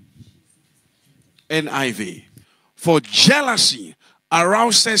 NIV. NIV. For jealousy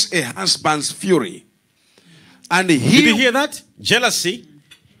arouses a husband's fury. And he... Did you hear that? Jealousy.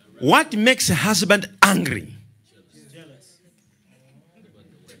 What makes a husband angry?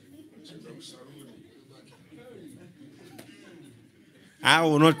 I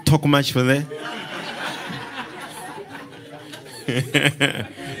will not talk much for that.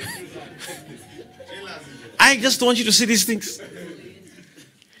 I just want you to see these things. It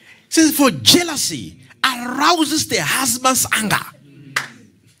says, for jealousy arouses the husband's anger.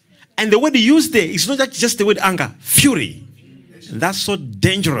 And the word he used there is not just the word anger, fury. And that's so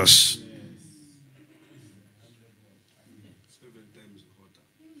dangerous.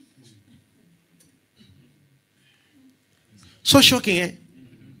 So shocking, eh?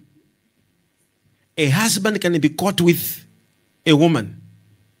 A husband can be caught with a woman.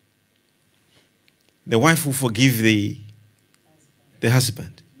 The wife will forgive the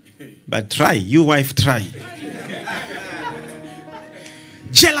husband. But try, you wife, try.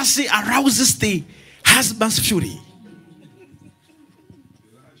 Jealousy arouses the husband's fury.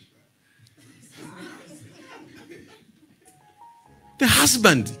 The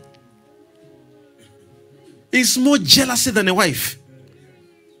husband is more jealousy than a wife.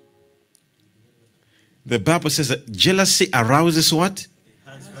 The Bible says that jealousy arouses what?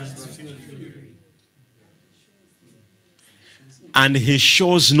 And he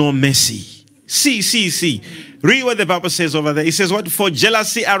shows no mercy. See. Read what the Bible says over there. It says what? For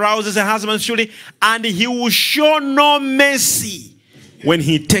jealousy arouses a husband's fury, and he will show no mercy when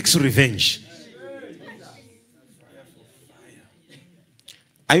he takes revenge.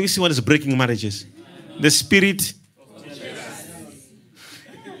 Are you seeing what is breaking marriages? The spirit.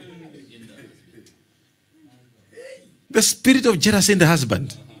 The spirit of jealousy in the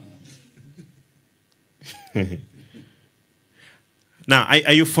husband. Now,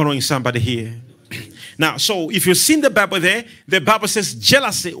 are you following somebody here? Now, so if you've seen the Bible there, the Bible says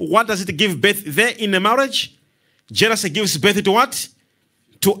jealousy, what does it give birth there in a marriage? Jealousy gives birth to what?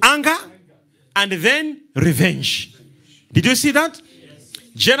 To anger and then revenge. Did you see that? Yes.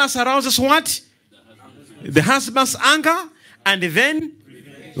 Jealousy arouses what? The husband's anger and then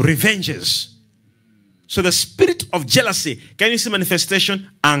revenges. So the spirit of jealousy, can you see manifestation?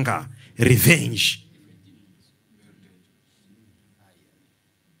 Anger, revenge.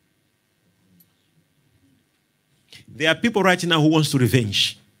 There are people right now who wants to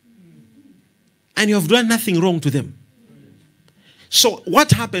revenge. And you have done nothing wrong to them. So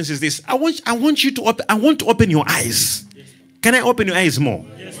what happens is this. I want to open your eyes. Can I open your eyes more?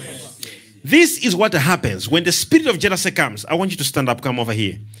 Yes. This is what happens when the spirit of jealousy comes. I want you to stand up, come over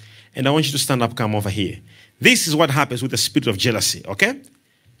here. And I want you to stand up, come over here. This is what happens with the spirit of jealousy, okay?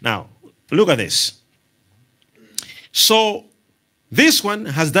 Now, look at this. So, this one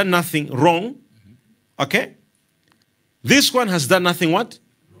has done nothing wrong, okay? This one has done nothing what?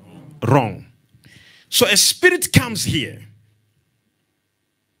 Wrong. So, a spirit comes here.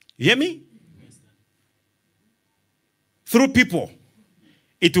 You hear me? Through people.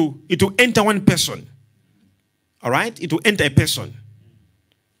 It will enter one person. All right? It will enter a person.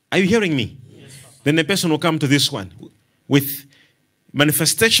 Are you hearing me? Yes. Then the person will come to this one. With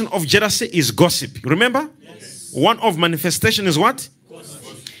manifestation of jealousy is gossip. Remember? Yes. One of manifestation is what?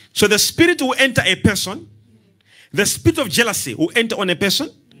 Gossip. So the spirit will enter a person. The spirit of jealousy will enter on a person.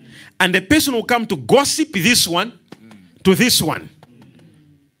 And the person will come to gossip this one to this one.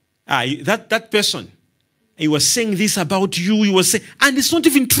 That person, he was saying this about you. He was saying, and it's not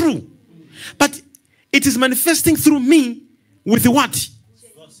even true. But it is manifesting through me with what?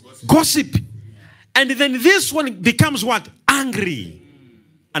 Gossip. And then this one becomes what? Angry.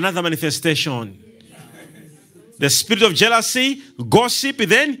 Another manifestation. The spirit of jealousy, gossip,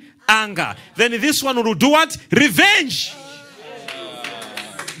 then anger. Then this one will do what? Revenge.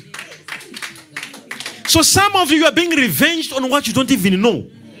 So some of you are being revenged on what you don't even know.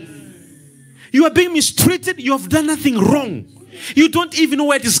 You are being mistreated. You have done nothing wrong. You don't even know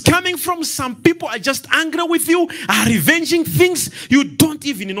where it is coming from. Some people are just angry with you, are revenging things you don't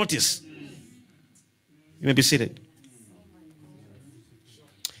even notice. You may be seated.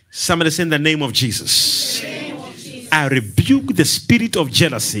 Somebody say in the name of Jesus. I rebuke the spirit of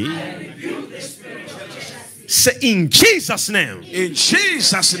jealousy. Say in Jesus' name. In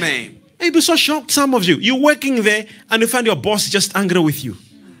Jesus' name. You'll be so shocked, some of you. You're working there and you find your boss just angry with you.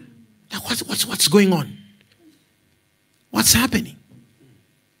 Like, what's going on? What's happening?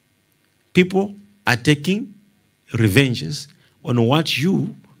 People are taking revenges on what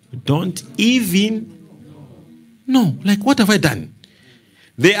you don't even know. Like, what have I done?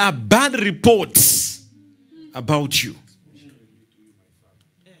 There are bad reports about you.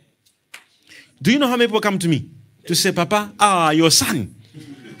 Do you know how many people come to me to say, Papa, your son.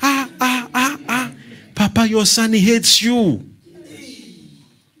 Papa, your son hates you.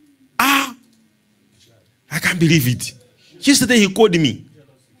 I can't believe it. Yesterday he called me.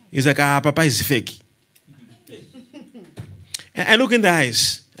 He's like, Papa is fake. And I look in the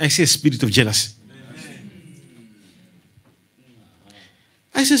eyes. I see a spirit of jealousy.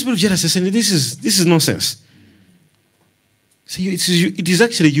 I see a spirit of jealousy. I say, this is nonsense. So it is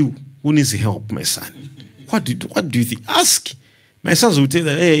actually you who needs help, my son. What do you think? Ask. My sons will tell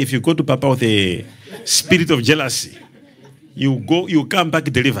that, hey, if you go to Papa with a spirit of jealousy, you come back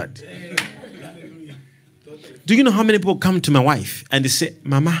delivered. Do you know how many people come to my wife and they say,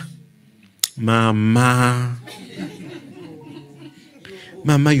 Mama,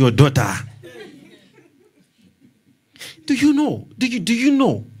 your daughter. Do you know? Do you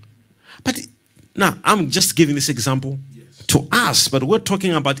know? But now, I'm just giving this example to us, but we're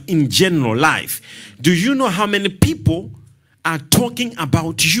talking about in general life. Do you know how many people are talking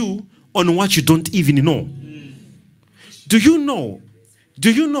about you on what you don't even know? Do you know?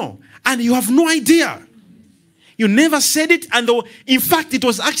 Do you know? And you have no idea. You never said it, and in fact, it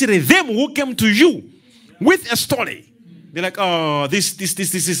was actually them who came to you with a story. They're like, oh, these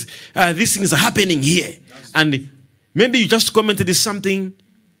things are happening here. And maybe you just commented something.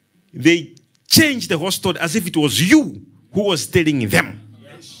 They changed the whole story as if it was you who was telling them.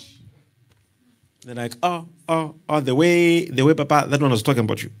 They're like, oh, the way Papa, that one was talking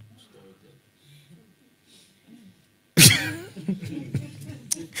about you.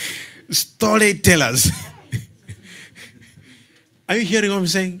 Storytellers. Are you hearing what I'm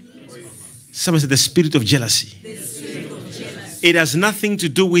saying? Someone said the spirit of jealousy. It has nothing to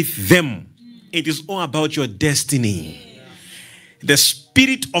do with them. It is all about your destiny. The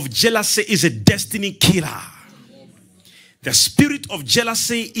spirit of jealousy is a destiny killer. The spirit of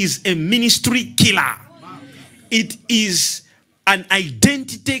jealousy is a ministry killer. It is an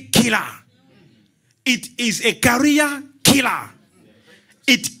identity killer. It is a career killer.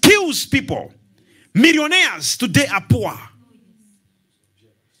 It kills people. Millionaires today are poor.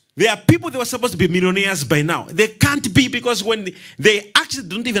 There are people that were supposed to be millionaires by now. They can't be because when they actually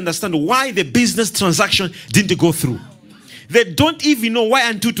don't even understand why the business transaction didn't go through. They don't even know why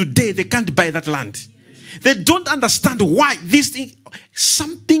until today they can't buy that land. They don't understand why this thing,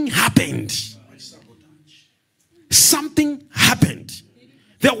 something happened. Something happened.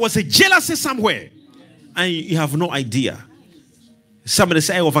 There was a jealousy somewhere. And you have no idea. Somebody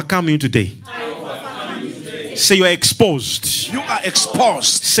say, I overcome you today. Say you are exposed. You are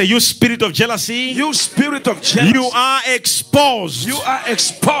exposed. Say you spirit of jealousy. You spirit of jealousy. You are exposed. You are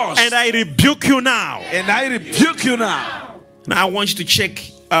exposed. And I rebuke you now. And I rebuke you now. Now I want you to check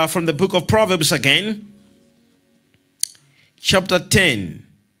from the book of Proverbs again. Chapter 10,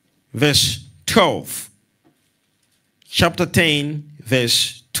 verse 12. Chapter 10,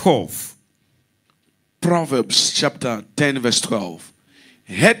 verse 12. Proverbs chapter 10, verse 12.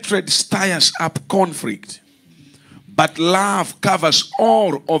 Hatred stirs up conflict, but love covers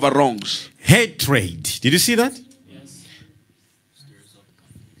all over wrongs. Hatred. Did you see that? Yes.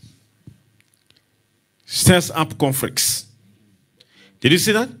 Stirs up conflicts. Did you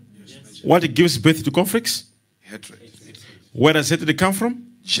see that? Yes. What gives birth to conflicts? Hatred. Where does hatred come from?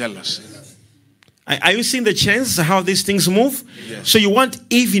 Jealousy. Are you seeing the chance how these things move? Yes. So you won't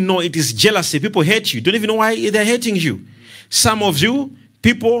even know it is jealousy. People hate you. Don't even know why they're hating you. Some of you,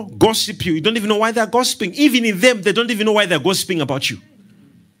 people gossip you. You don't even know why they're gossiping. Even in them, they don't even know why they're gossiping about you.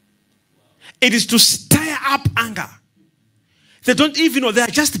 It is to stir up anger. They don't even know. They are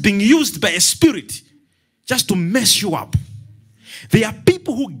just being used by a spirit just to mess you up. There are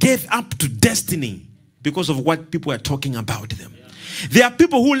people who gave up to destiny because of what people are talking about them. There are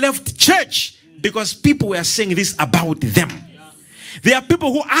people who left church because people were saying this about them. There are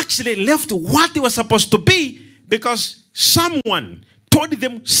people who actually left what they were supposed to be because someone told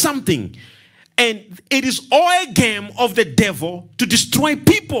them something. And it is all a game of the devil to destroy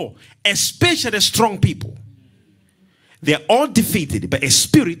people, especially strong people. They are all defeated by a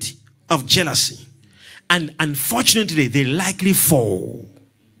spirit of jealousy. And unfortunately, they likely fall.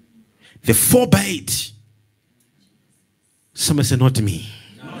 They fall by it. Somebody say, not me.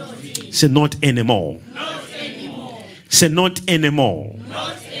 Not me. Say, not anymore. Not anymore. Say, not anymore.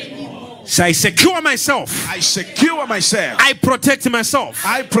 Not anymore. Say, I secure myself. I secure myself. I protect myself.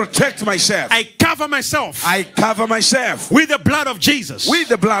 I protect myself. I cover myself I cover myself with the blood of Jesus. with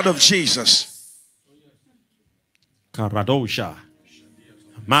the blood of Jesus. Karadosha.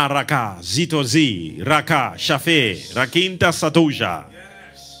 Maraka, Zitozi, Raka, Shafe, Rakinta Satoja.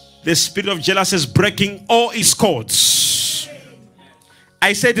 The spirit of jealousy is breaking all its cords.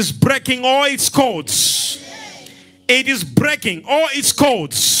 I said it's breaking all its cords. It is breaking all its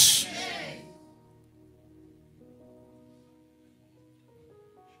cords.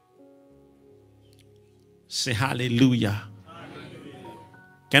 Say hallelujah.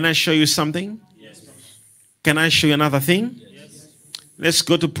 Can I show you something? Yes. Can I show you another thing? Yes. Let's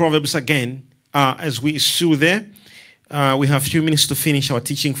go to Proverbs again. As we issue there, we have a few minutes to finish our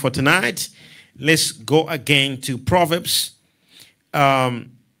teaching for tonight. Let's go again to Proverbs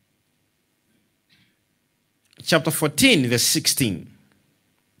chapter 14, verse 16.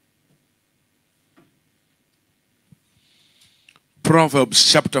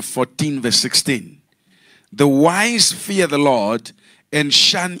 Proverbs chapter 14 verse 16. The wise fear the Lord and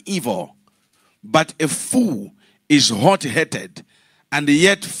shun evil, but a fool is hot-headed and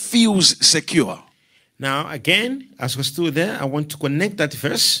yet feels secure. Now, again, as we're still there, I want to connect that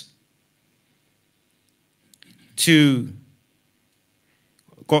verse to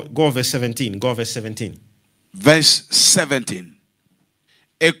go verse 17. Go verse 17. Verse 17.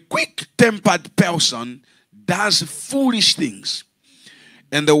 A quick-tempered person does foolish things,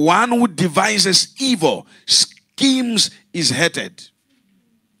 and the one who devises evil schemes is hated.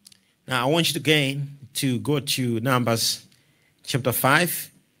 Now, I want you again to go to Numbers chapter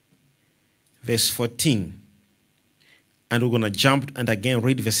 5, verse 14. And we're going to jump and again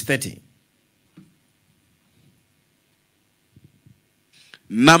read verse 30.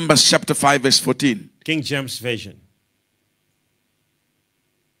 Numbers chapter 5 verse 14. King James Version.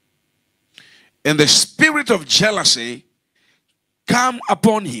 And the spirit of jealousy come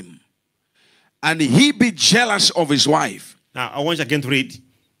upon him, and he be jealous of his wife. Now, I want you again to read.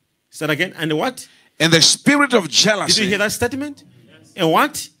 Say that again. And what? And the spirit of jealousy. Did you hear that statement? And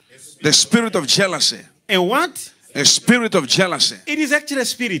what? The spirit of jealousy. And what? A spirit of jealousy. It is actually a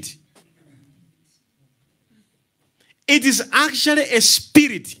spirit. It is actually a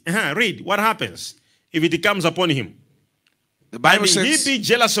spirit. Read. What happens if it comes upon him? The Bible He says be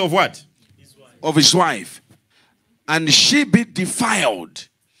jealous of what? of his wife, and she be defiled.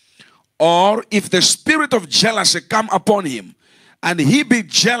 Or if the spirit of jealousy come upon him, and he be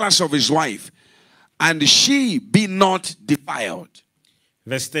jealous of his wife, and she be not defiled.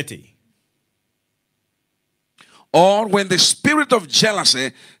 Verse 30. Or when the spirit of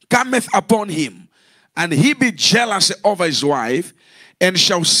jealousy cometh upon him, and he be jealous over his wife, and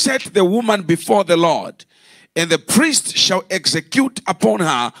shall set the woman before the Lord, and the priest shall execute upon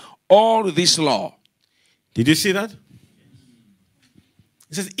her all this law. Did you see that?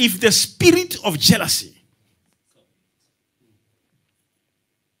 It says, if the spirit of jealousy,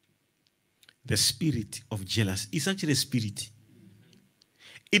 the spirit of jealousy is actually a spirit.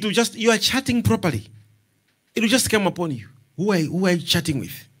 It will just, you are chatting properly. It will just come upon you. Who are you chatting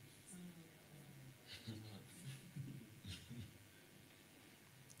with?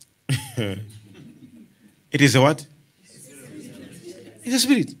 It is a what? It's a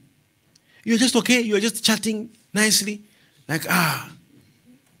spirit. You're just okay. You're just chatting nicely. Like,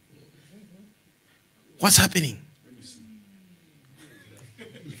 What's happening?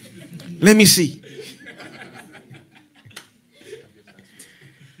 Let me see.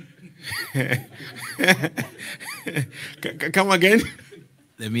 Come again.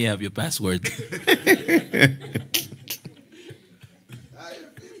 Let me have your password.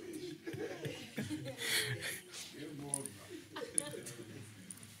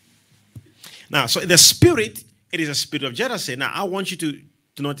 Now, so the spirit, it is a spirit of jealousy. Now, I want you to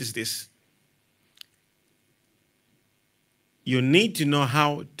notice this. You need to know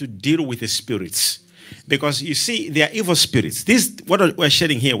how to deal with the spirits. Because you see, they are evil spirits. This, what we're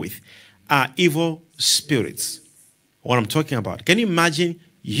sharing here with, are evil spirits. What I'm talking about. Can you imagine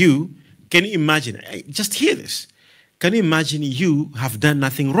just hear this. Can you imagine you have done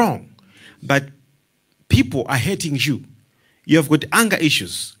nothing wrong, but people are hating you? You have got anger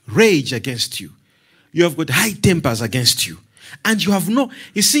issues, rage against you. You have got high tempers against you. And you have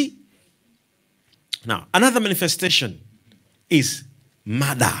you see, now, another manifestation is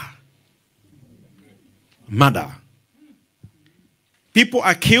murder. Murder. People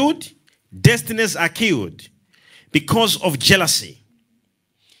are killed, destinies are killed because of jealousy.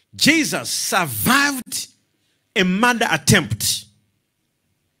 Jesus survived a murder attempt.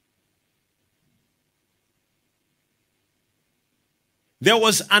 There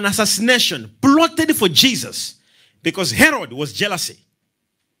was an assassination plotted for Jesus because Herod was jealousy.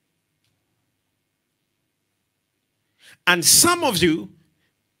 And some of you,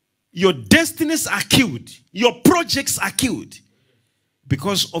 your destinies are killed. Your projects are killed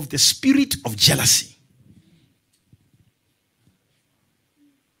because of the spirit of jealousy.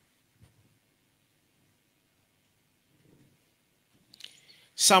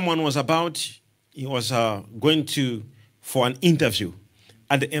 Someone was going for an interview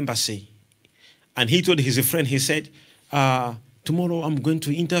at the embassy. And he told his friend, he said, tomorrow I'm going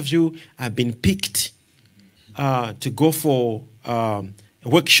to interview. I've been picked to go for a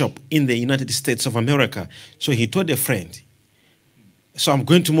workshop in the United States of America. So he told a friend, so I'm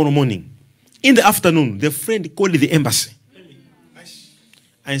going tomorrow morning. In the afternoon, the friend called the embassy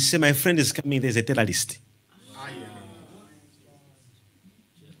and said, my friend is coming, there's a terrorist.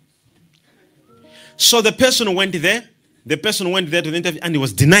 So the person went there to the interview and he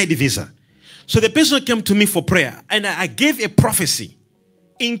was denied the visa. So the person came to me for prayer and I gave a prophecy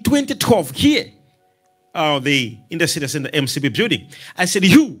in 2012 here. In the city center MCB building. I said,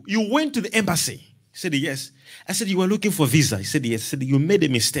 you went to the embassy. He said, yes. I said, you were looking for visa. He said, yes. I said, you made a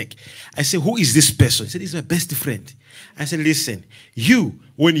mistake. I said, who is this person? He said, he's my best friend. I said, listen,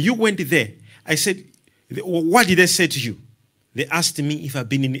 when you went there, I said, what did they say to you? They asked me if I've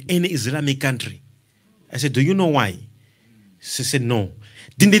been in any Islamic country. I said, do you know why? She said, no.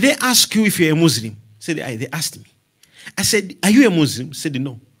 Didn't they ask you if you're a Muslim? He said, they asked me. I said, are you a Muslim? He said,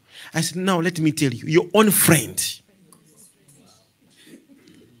 no. I said, now let me tell you, your own friend,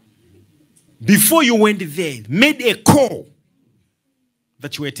 before you went there, made a call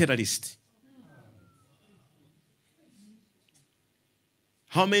that you were a terrorist.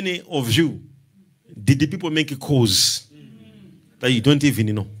 How many of you did the people make a calls that you don't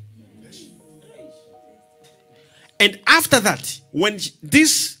even know? And after that, when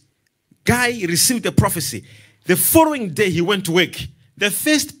this guy received the prophecy, the following day he went to work. The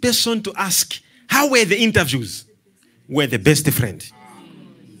first person to ask, how were the interviews? Were the best friend.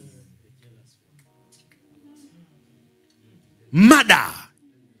 Murder.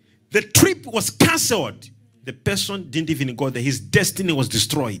 The trip was cancelled. The person didn't even go there. His destiny was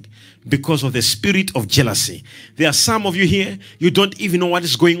destroyed because of the spirit of jealousy. There are some of you here, you don't even know what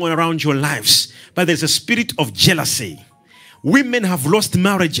is going on around your lives. But there's a spirit of jealousy. Women have lost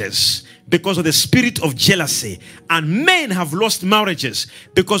marriages because of the spirit of jealousy. And men have lost marriages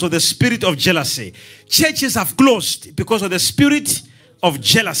because of the spirit of jealousy. Churches have closed because of the spirit of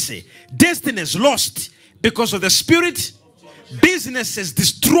jealousy. Destinies lost because of the spirit. Businesses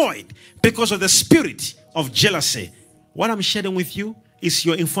destroyed because of the spirit of jealousy. What I'm sharing with you is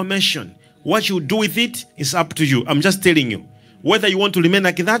your information. What you do with it is up to you. I'm just telling you. Whether you want to remain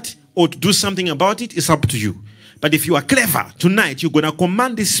like that or to do something about it is up to you. But if you are clever, tonight you're going to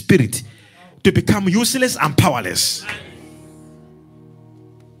command this spirit to become useless and powerless.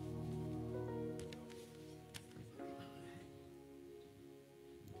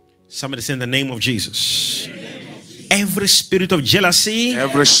 Somebody say in the name of Jesus. Every spirit of jealousy.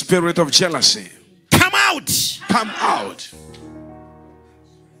 Every spirit of jealousy. Come out. Come out.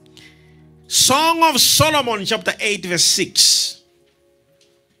 Song of Solomon chapter 8 verse 6.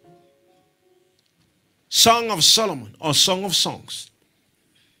 Song of Solomon or Song of Songs.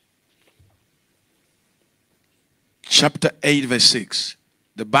 Chapter 8 verse 6.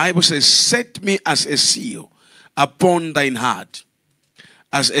 The Bible says, set me as a seal upon thine heart,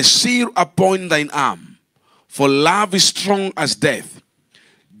 as a seal upon thine arm. For love is strong as death.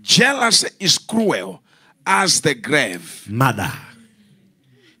 Jealousy is cruel as the grave. Murder.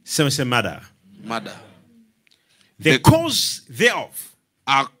 Someone say murder. Murder. The cause thereof.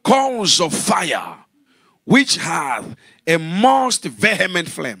 A cause of fire, which hath a most vehement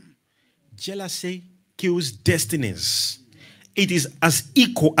flame. Jealousy kills destinies. It is as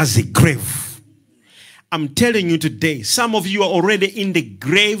equal as a grave. I'm telling you today, some of you are already in the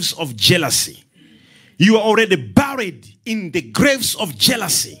graves of jealousy. You are already buried in the graves of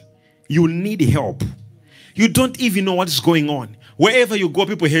jealousy. You need help. You don't even know what is going on. Wherever you go,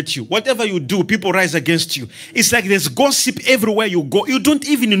 people hate you. Whatever you do, people rise against you. It's like there's gossip everywhere you go. You don't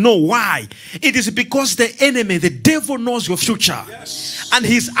even know why. It is because the enemy, the devil, knows your future. Yes. And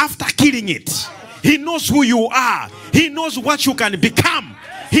he's after killing it. He knows who you are. He knows what you can become.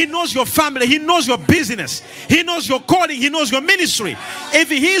 He knows your family. He knows your business. He knows your calling. He knows your ministry. If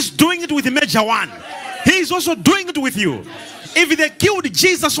he's doing it with Major One, he's also doing it with you. If they killed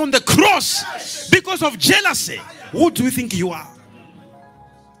Jesus on the cross because of jealousy, who do you think you are?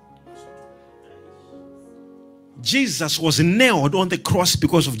 Jesus was nailed on the cross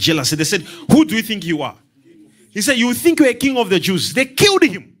because of jealousy. They said, who do you think you are? He said, you think you're a king of the Jews. They killed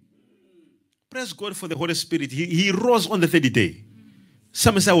him. Praise God for the Holy Spirit. He rose on the third day.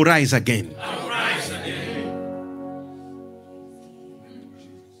 Some say, I will rise again. I will rise again.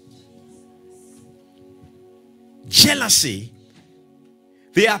 Jealousy.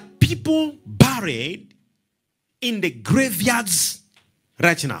 There are people buried in the graveyards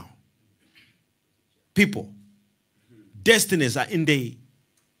right now. People. Destinies are in the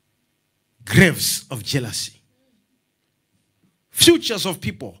graves of jealousy. Futures of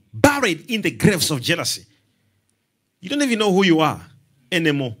people buried in the graves of jealousy. You don't even know who you are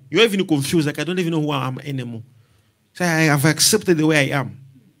anymore. You're even confused. Like, I don't even know who I am anymore. Say, I have accepted the way I am.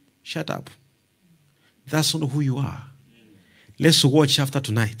 Shut up. That's not who you are. Let's watch after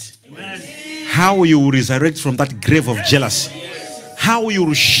tonight. Amen. How you will resurrect from that grave of jealousy. How you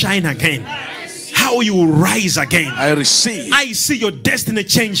will shine again. How you will rise again. I receive. I see your destiny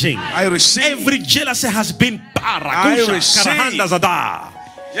changing. I receive. Every jealousy has been I receive.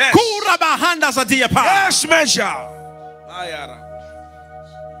 Yes. Yes, measure.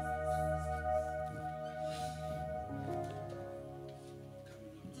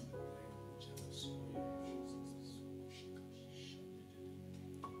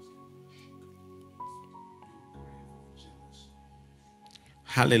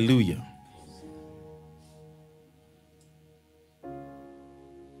 Hallelujah.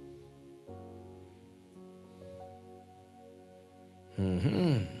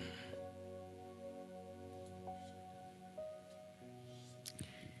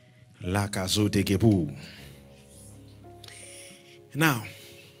 Now,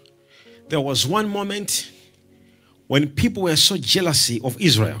 there was one moment when people were so jealous of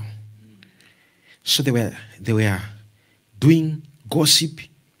Israel. So they were doing gossip,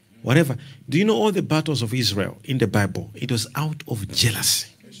 whatever. Do you know all the battles of Israel in the Bible? It was out of jealousy.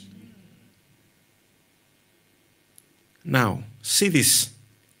 Now, see this.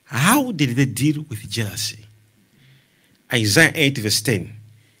 How did they deal with jealousy? Isaiah 8 verse 10.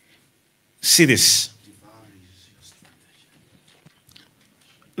 See this.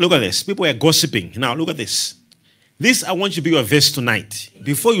 Look at this. People are gossiping. Now, look at this. This, I want you to be your verse tonight.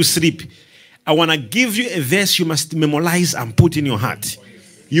 Before you sleep, I want to give you a verse you must memorize and put in your heart.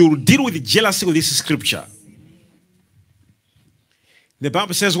 You will deal with jealousy with this scripture. The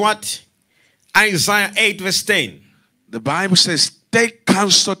Bible says what? Isaiah 8 verse 10. The Bible says, take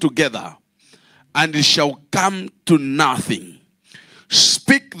counsel together, and it shall come to nothing.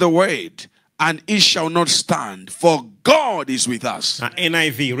 Speak the word, and it shall not stand, for God is with us.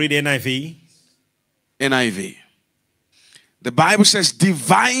 NIV, read NIV. NIV. The Bible says,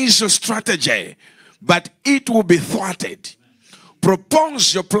 devise your strategy, but it will be thwarted.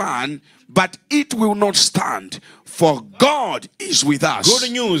 Propose your plan, but it will not stand, for God is with us.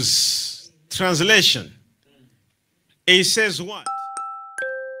 Good news. Translation. It says what?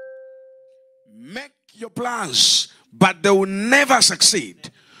 Make your plans, but they will never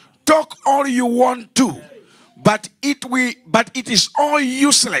succeed. Talk all you want to, but it is all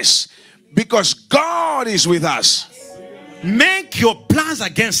useless, because God is with us. Make your plans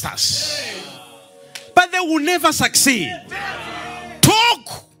against us, but they will never succeed.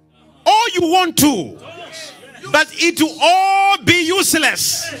 Talk all you want to, but it will all be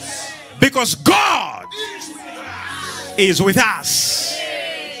useless, because God is with us.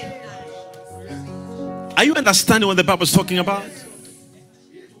 Are you understanding what the Bible is talking about?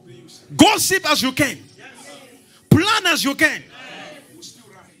 Gossip as you can. Plan as you can.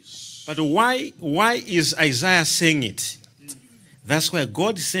 But why is Isaiah saying it? That's why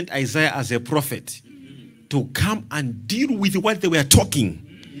God sent Isaiah as a prophet to come and deal with what they were talking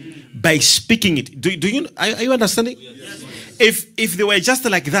by speaking it. Are you understanding? Yes. If they were just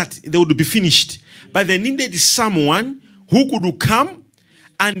like that, they would be finished. But they needed someone who could come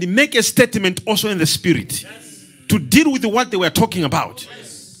and make a statement also in the spirit, to deal with what they were talking about,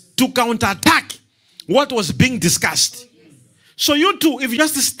 to counterattack what was being discussed. So you too, if you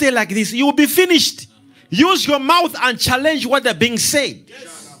just stay like this, you will be finished. Use your mouth and challenge what they're being said.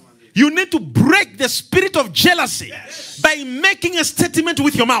 You need to break the spirit of jealousy by making a statement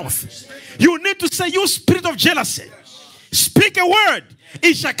with your mouth. You need to say, you spirit of jealousy, speak a word,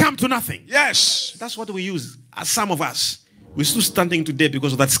 it shall come to nothing. Yes. That's what we use. Some of us, we're still standing today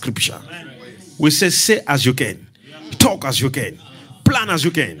because of that scripture. We say as you can, talk as you can, plan as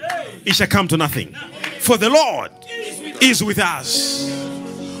you can, it shall come to nothing. For the Lord is with us.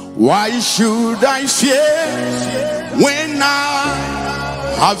 Why should I fear when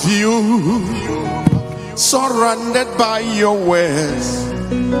I have you surrounded by your words,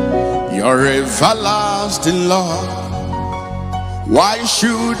 your everlasting love? Why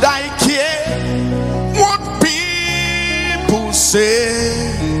should I care what people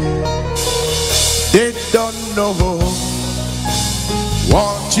say? They don't know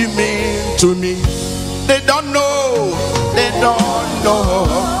what you mean to me. They don't know. They don't know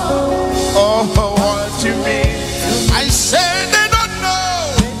what you mean. I say they don't know.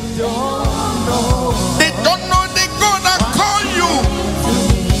 They don't know they're gonna call you.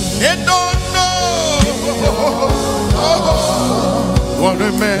 They don't know what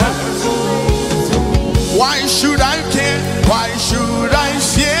a man. Why should I care? Why should I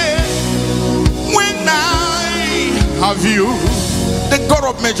fear when I have you, the God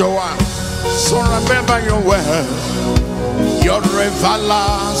of Major One? So remember your word, your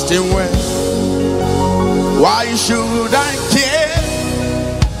everlasting word. Why should I care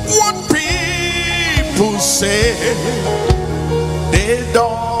what people say? They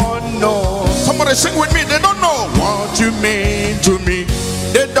don't know. Somebody sing with me. They don't know what you mean to me.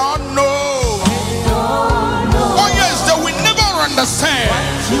 They don't know. Oh yes, they will never understand.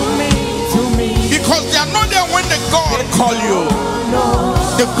 What you mean to me. Because they are not there when the God call you.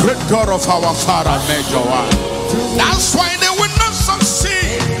 The great God of our Father, Major One. That's why they will not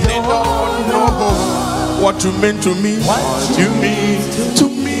succeed. They don't know what you mean to me. What you mean to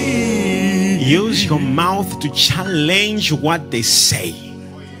me. Use your mouth to challenge what they say.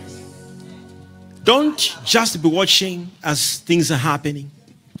 Don't just be watching as things are happening.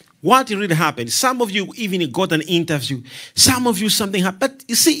 What really happened? Some of you even got an interview. Some of you something happened. But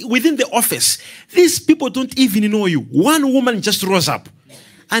you see, within the office, these people don't even know you. One woman just rose up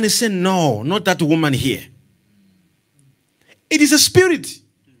and he said, no, not that woman here. It is a spirit.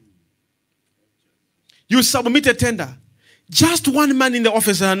 You submit a tender. Just one man in the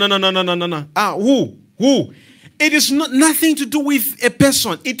office. No. Who? It is nothing to do with a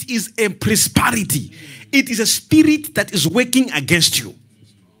person. It is a prosperity. It is a spirit that is working against you.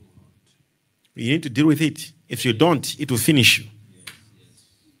 You need to deal with it. If you don't, it will finish you.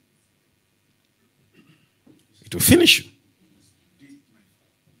 It will finish you.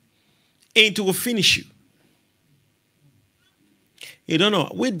 It will finish you. You don't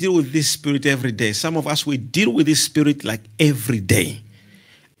know. We deal with this spirit every day. Some of us, we deal with this spirit like every day.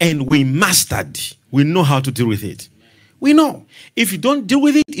 And we mastered. We know how to deal with it. We know. If you don't deal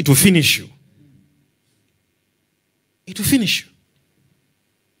with it, it will finish you. It will finish you.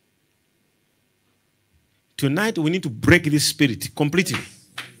 Tonight, we need to break this spirit completely.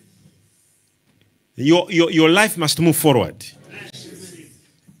 Your life must move forward.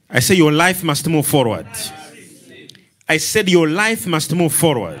 I say your life must move forward. I said your life must move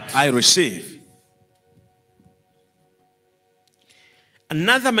forward. I receive.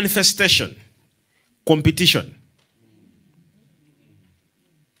 Another manifestation, competition.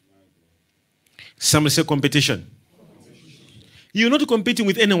 Somebody say competition. You're not competing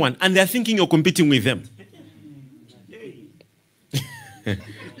with anyone, and they're thinking you're competing with them.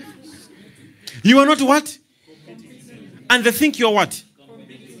 You are not what? And they think you're what?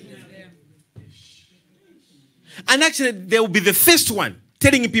 And actually, they will be the first one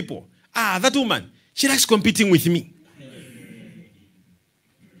telling people, that woman, she likes competing with me.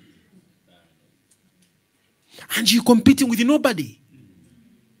 And you're competing with nobody.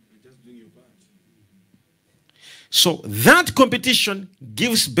 So that competition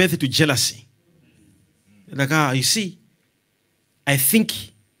gives birth to jealousy. Like, you see, I think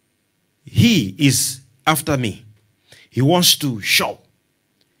he is after me. He wants to show.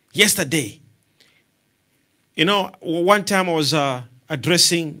 Yesterday, you know, one time I was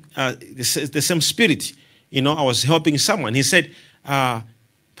addressing the same spirit. You know, I was helping someone. He said,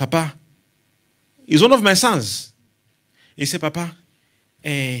 Papa, he's one of my sons. He said, Papa,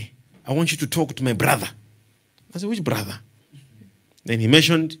 I want you to talk to my brother. I said, which brother? Then he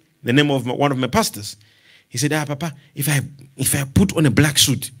mentioned the name of one of my pastors. He said, Papa, if I put on a black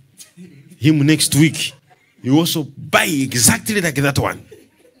suit, him next week, you also buy exactly like that one.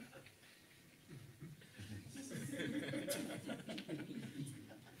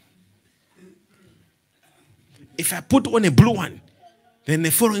 If I put on a blue one, then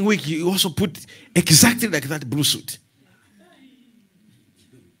the following week you also put exactly like that blue suit.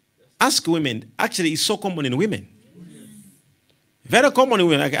 Ask women. Actually, it's so common in women. Very common in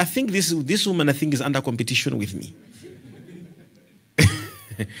women. Like, I think this woman, I think, is under competition with me.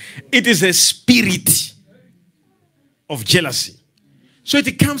 It is a spirit of jealousy. So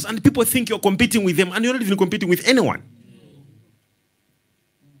it comes and people think you're competing with them and you're not even competing with anyone.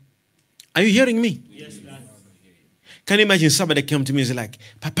 Are you hearing me? Yes, Dad. Can you imagine somebody came to me and said like,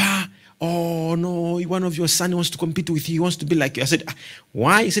 Papa, oh no, one of your sons wants to compete with you. He wants to be like you. I said,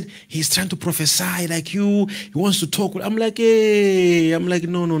 why? He said, he's trying to prophesy like you. He wants to talk. I'm like, hey. I'm like,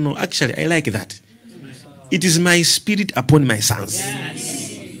 no. Actually, I like that. It is my spirit upon my sons.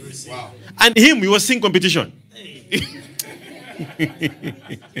 Yes. Wow. And him, he was seeing competition.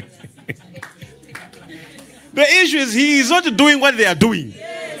 The issue is he is not doing what they are doing.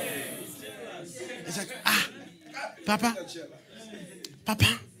 It's like, Papa,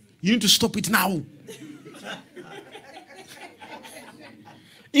 you need to stop it now.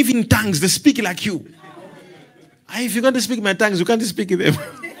 Even in tongues, they speak like you. If you're going to speak my tongues, you can't speak them.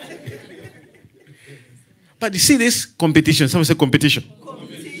 But you see this competition. Someone say competition.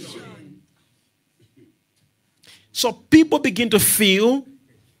 So people begin to feel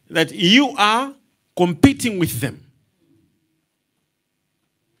that you are competing with them.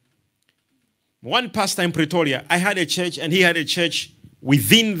 One pastor in Pretoria, I had a church and he had a church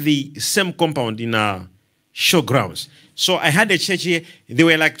within the same compound in showgrounds. So I had a church here. There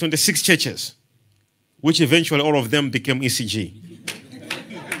were like 26 churches, which eventually all of them became ECG.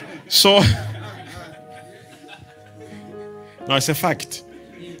 So, no, it's a fact.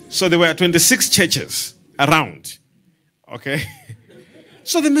 So there were 26 churches around. Okay?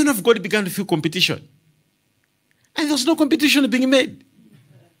 So the men of God began to feel competition. And there was no competition being made.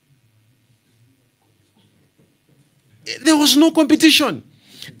 There was no competition.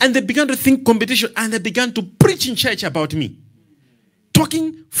 And they began to think competition and they began to preach in church about me.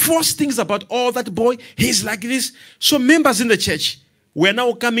 Talking false things about, oh, that boy, he's like this. So members in the church were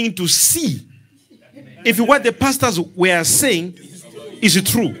now coming to see if what the pastors were saying is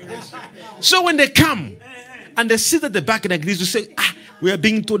true. So when they come and they sit at the back like this to say, we are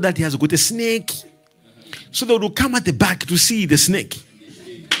being told that he has got a snake. So they will come at the back to see the snake.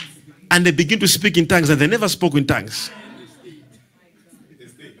 And they begin to speak in tongues and they never spoke in tongues.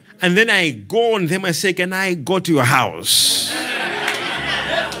 And then I go on them and say, can I go to your house?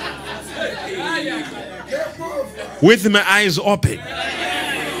 With my eyes open.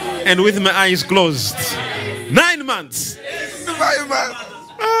 And with my eyes closed. 9 months.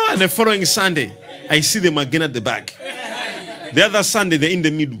 And the following Sunday, I see them again at the back. The other Sunday, they're in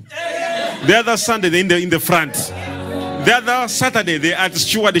the middle. The other Sunday, they're in the front. The other Saturday, they're at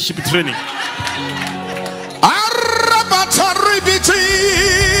stewardship training.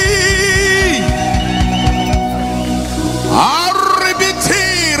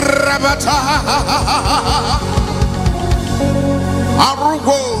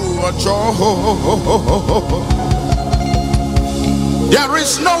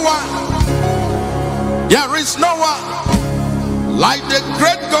 There is no one like the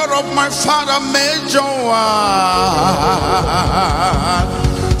great God of my father, Major One.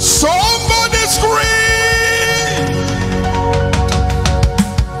 Somebody scream.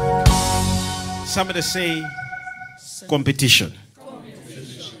 Somebody say competition.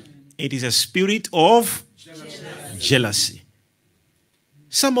 It is a spirit of jealousy.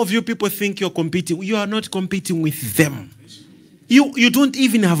 Some of you people think you're competing. You are not competing with them. You don't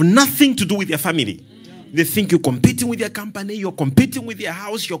even have nothing to do with your family. They think you're competing with their company, you're competing with their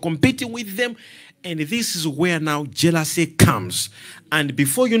house, you're competing with them. And this is where now jealousy comes. And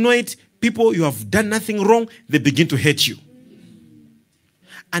before you know it, people, you have done nothing wrong, they begin to hate you.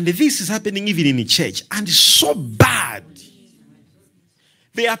 And this is happening even in the church. And it's so bad.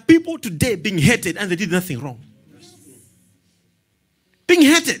 There are people today being hated and they did nothing wrong. Being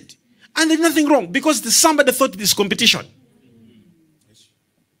hated and they did nothing wrong because somebody thought it is competition.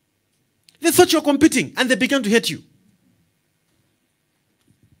 They thought you're competing and they began to hate you.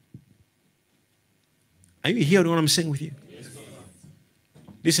 Are you hearing what I'm saying with you?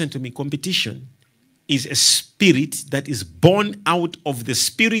 Listen to me. Competition is a spirit that is born out of the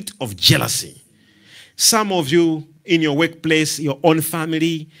spirit of jealousy. Some of you in your workplace, your own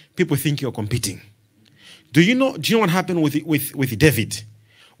family, people think you're competing. Do you know what happened with David?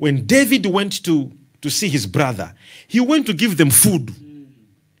 When David went to see his brother, he went to give them food.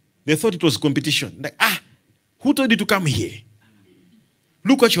 They thought it was competition. Like, who told you to come here?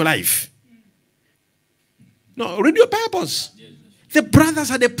 Look at your life. No, read your Bibles. The brothers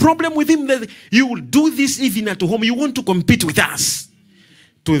had a problem with him that you will do this even at home. You want to compete with us.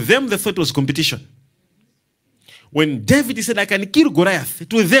 To them, they thought it was competition. When David said, I can kill Goliath,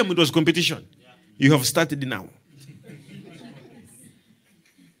 to them it was competition. You have started now.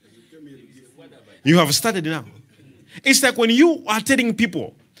 You have started now. It's like when you are telling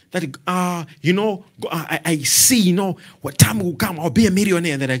people that, I see, what time will come, I'll be a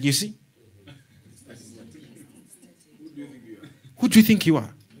millionaire. They're like, you see? Who do you think you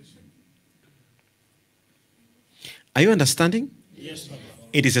are? Are you understanding? Yes, sir.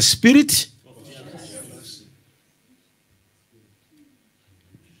 It is a spirit.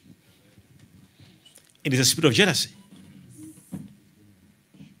 It is a spirit of jealousy.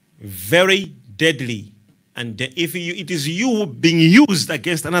 Very deadly. And if it is you being used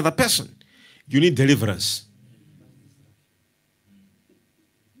against another person, you need deliverance.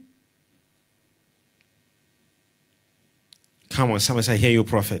 Come on, somebody say, I hear you,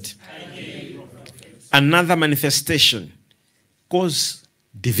 prophet. Hear you, prophet. Another manifestation cause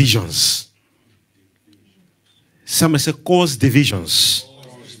divisions. Somebody say, cause divisions.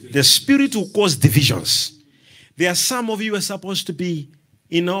 The spirit will cause divisions. There are some of you who are supposed to be,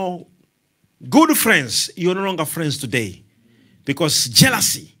 good friends. You're no longer friends today because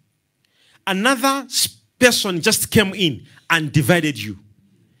jealousy. Another person just came in and divided you.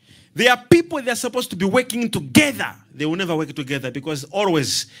 There are people that are supposed to be working together. They will never work together because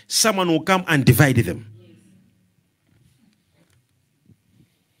always someone will come and divide them.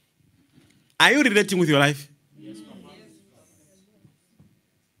 Are you relating with your life? Yes.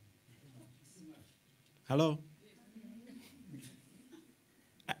 Hello?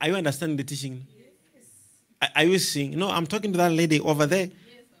 Are you understanding the teaching? Are you seeing? No, I'm talking to that lady over there.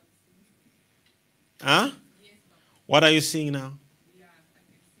 Huh? What are you seeing now?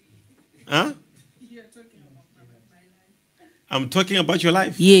 Huh? I'm talking about your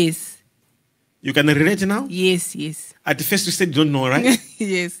life. Yes. You can relate now? Yes, yes. At first you said you don't know, right?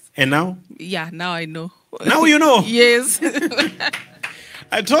 Yes. And now? Yeah, now I know. Now you know. Yes.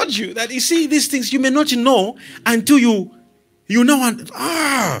 I told you that, you see, these things you may not know until you know. And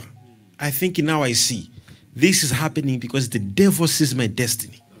I think now I see. This is happening because the devil sees my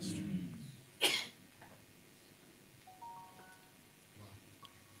destiny.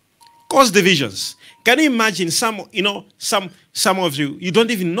 Cause divisions. Can you imagine some of you don't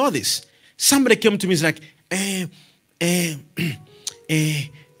even know this. Somebody came to me and like,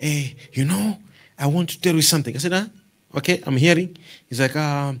 I want to tell you something. I said, okay, I'm hearing. He's like,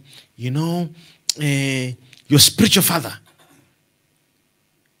 your spiritual father,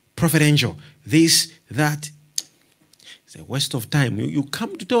 Prophet Angel, this, that. It's a waste of time. You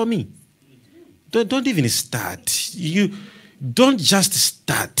come to tell me. Don't even start. You don't just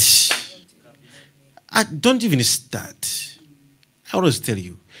start. Don't even start. I always tell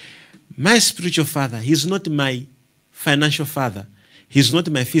you, my spiritual father, he's not my financial father. He's not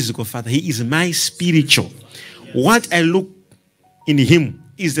my physical father. He is my spiritual. What I look in him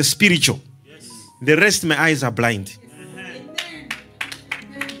is the spiritual. The rest, my eyes are blind.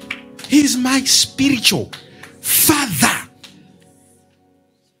 He is my spiritual father.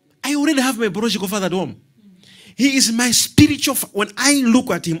 I already have my biological father at home. He is my spiritual. When I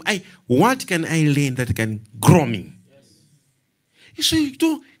look at him, what can I learn that can grow me? He said,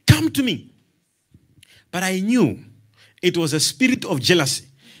 don't come to me. But I knew it was a spirit of jealousy.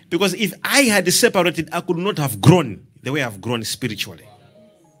 Because if I had separated, I could not have grown the way I've grown spiritually.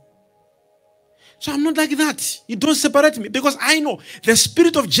 So I'm not like that. You don't separate me. Because I know the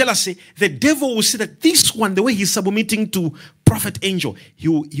spirit of jealousy, the devil will say that this one, the way he's submitting to Prophet Angel, he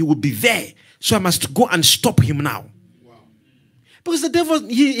will be there. So I must go and stop him now. Wow. Because the devil,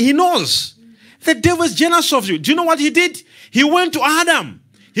 he knows. The devil is jealous of you. Do you know what he did? He went to Adam.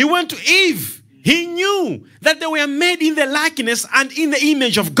 He went to Eve. He knew that they were made in the likeness and in the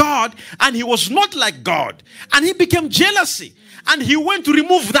image of God. And he was not like God. And he became jealousy. And he went to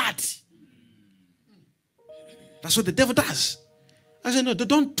remove that. That's what the devil does. I said, no,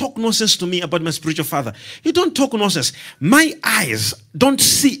 don't talk nonsense to me about my spiritual father. You don't talk nonsense. My eyes don't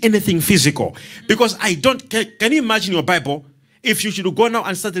see anything physical. Because I don't, can you imagine your Bible? If you should go now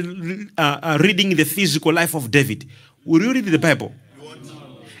and start reading the physical life of David, will you read the Bible?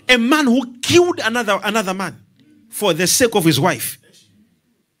 A man who killed another man for the sake of his wife.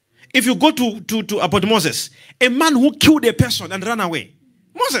 If you go to about Moses, a man who killed a person and ran away.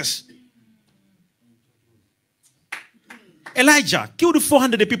 Moses. Elijah killed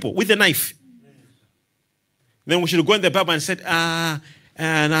 400 people with a knife. Then we should go in the Bible and said,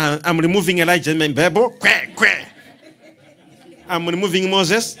 I'm removing Elijah in my Bible. I'm removing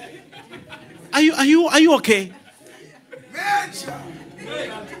Moses. Are you okay?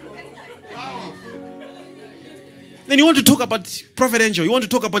 Then you want to talk about Prophet Angel. You want to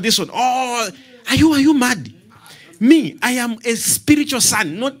talk about this one. Oh, are you mad? Me, I am a spiritual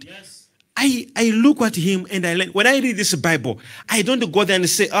son. Not. I look at him and I learn. When I read this Bible, I don't go there and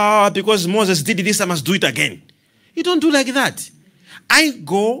say, because Moses did this, I must do it again. You don't do like that. I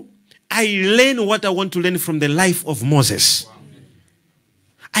go, I learn what I want to learn from the life of Moses.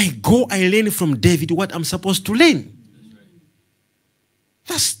 I go, I learn from David what I'm supposed to learn.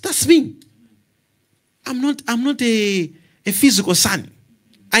 That's me. I'm not a physical son.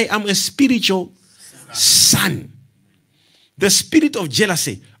 I am a spiritual son. The spirit of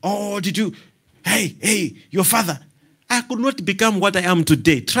jealousy. Oh, did you? Hey, your father. I could not become what I am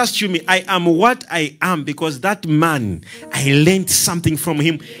today. Trust you me, I am what I am because that man, I learned something from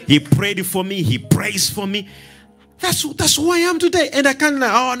him. He prayed for me. He prays for me. That's who I am today. And I can't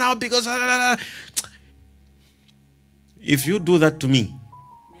now because... If you do that to me,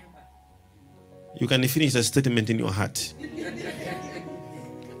 you can finish a statement in your heart.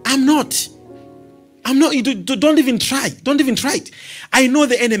 I'm not. You don't even try. Don't even try it. I know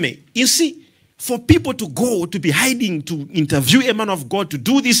the enemy. You see, for people to go, to be hiding, to interview a man of God, to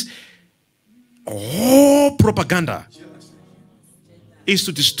do this, propaganda is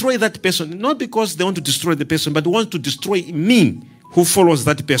to destroy that person. Not because they want to destroy the person, but they want to destroy me who follows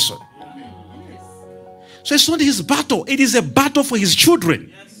that person. So it's not his battle. It is a battle for his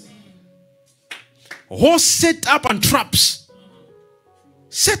children. Whole set up and traps.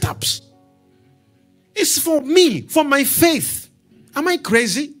 Setups. It's for me, for my faith. Am I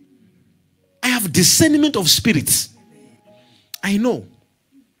crazy? I have discernment of spirits. I know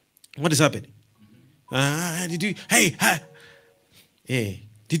what is happening. Did you? Hey,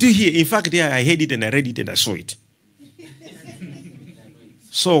 did you hear? In fact, yeah, I heard it and I read it and I saw it.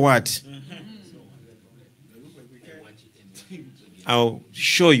 So what? I'll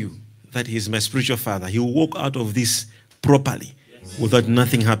show you that he's my spiritual father. He will walk out of this properly without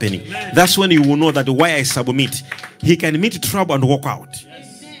nothing happening. That's when you will know that why I submit. He can meet trouble and walk out.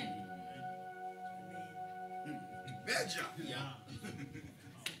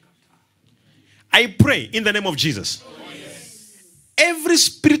 I pray in the name of Jesus. Every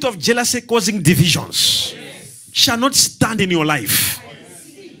spirit of jealousy causing divisions shall not stand in your life.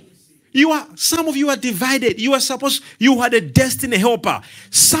 Some of you are divided. You had a destiny helper,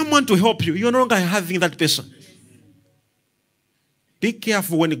 someone to help you. You're no longer having that person. Be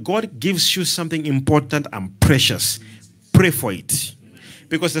careful when God gives you something important and precious. Pray for it.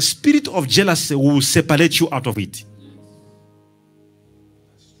 Because the spirit of jealousy will separate you out of it.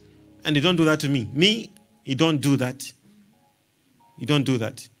 And you don't do that to me. Me, you don't do that. You don't do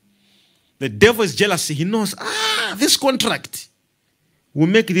that. The devil is jealousy. He knows, this contract will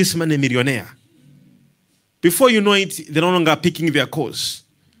make this man a millionaire. Before you know it, they're no longer picking their cause.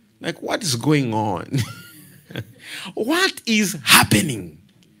 Like, what is going on? What is happening?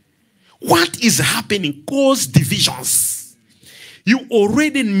 What is happening? Cause divisions. You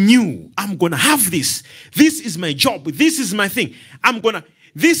already knew, I'm going to have this. This is my job. This is my thing.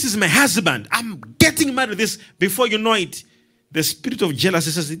 This is my husband. I'm getting married to this. Before you know it, the spirit of jealousy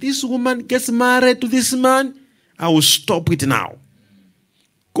says, this woman gets married to this man. I will stop it now.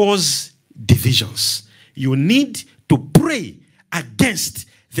 Cause divisions. You need to pray against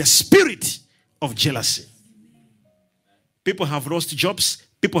the spirit of jealousy. People have lost jobs.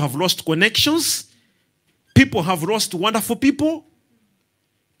 People have lost connections. People have lost wonderful people.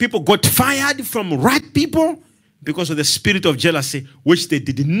 People got fired from right people because of the spirit of jealousy, which they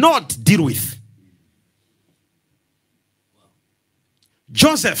did not deal with.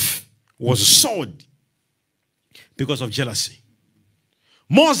 Joseph was sold because of jealousy.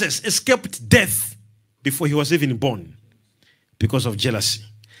 Moses escaped death before he was even born because of jealousy.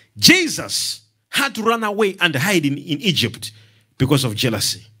 Jesus had to run away and hide in Egypt because of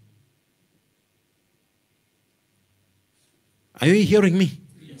jealousy. Are you hearing me?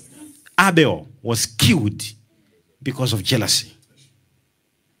 Yes. Abel was killed because of jealousy.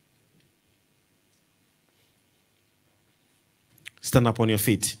 Stand up on your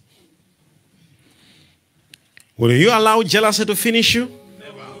feet. Will you allow jealousy to finish you?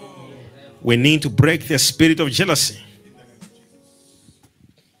 We need to break the spirit of jealousy.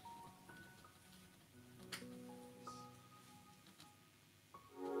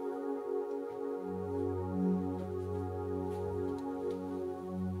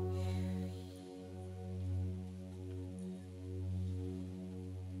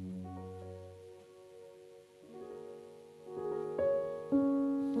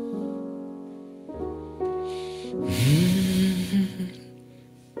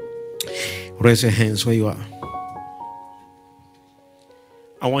 Raise your hands where you are.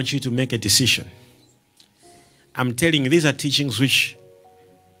 I want you to make a decision. I'm telling you, these are teachings which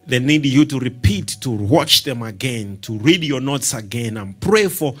they need you to repeat, to watch them again, to read your notes again, and pray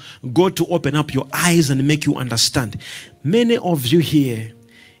for God to open up your eyes and make you understand. Many of you here,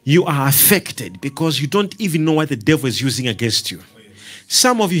 you are affected because you don't even know what the devil is using against you.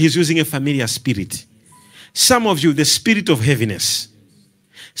 Some of you, he's using a familiar spirit. Some of you, the spirit of heaviness.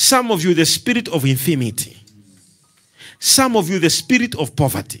 Some of you, the spirit of infirmity. Some of you, the spirit of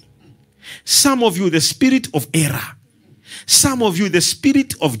poverty. Some of you, the spirit of error. Some of you, the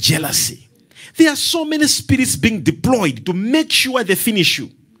spirit of jealousy. There are so many spirits being deployed to make sure they finish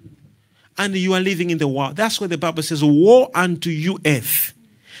you. And you are living in the world. That's why the Bible says, woe unto you, earth,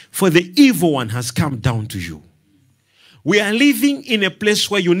 for the evil one has come down to you. We are living in a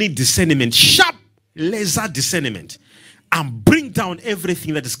place where you need discernment, sharp laser discernment, and bring down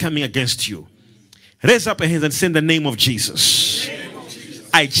everything that is coming against you. Raise up your hands and say in the name of Jesus.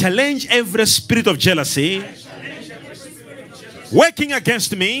 I challenge every spirit of jealousy working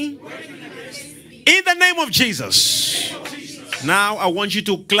against me in the name of Jesus. Now I want you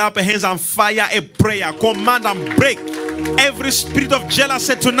to clap your hands and fire a prayer. Command and break every spirit of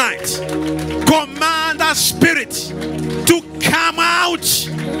jealousy tonight. Command that spirit to come out,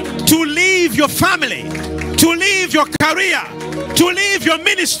 to leave your family, to leave your career, to leave your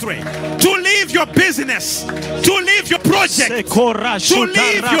ministry, to leave your business, to leave your project, to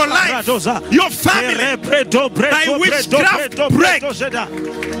leave your life, your family, by witchcraft break,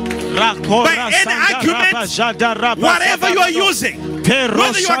 by any argument, whatever you are using,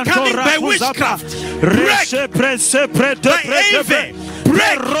 whether you are coming by witchcraft, break, by envy,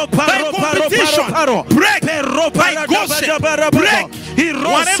 break, by competition, break, by gossip, break,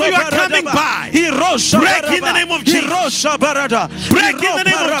 whatever you are coming by, break in the name of Jesus. Break in the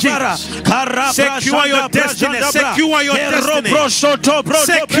name of Jesus. Secure your destiny. Secure your destiny.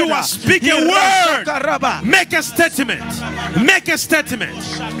 Secure. Speak a word. Make a statement. Make a statement.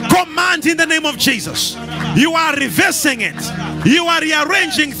 Command in the name of Jesus. You are reversing it. You are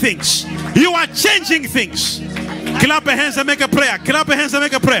rearranging things. You are changing things. Clap your hands and make a prayer. Clap your hands and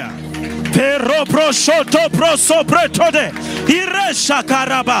make a prayer. Pero prosciutto proso pretode iresha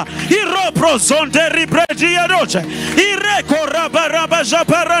karaba iro prosonde ripredia doce ire koraba raba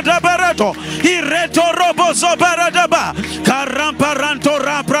japarada barato ireto robozo baradaba karamparanto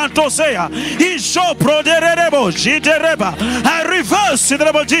rapranto sea isho proderebo jitereba. I reverse in the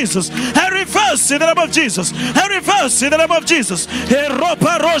name of Jesus. I reverse in the name of Jesus. I reverse in the name of Jesus.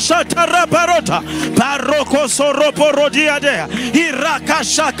 Eropa rosha taraparota paroko soropo rodiadea iraka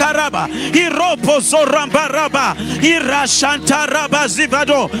shakaraba Iropo zorambaraba irashantaraba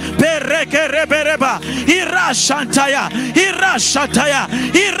zivado pereke rebereba irashantaya irashataya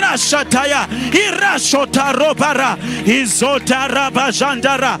irashataya irashotarobara izotaraba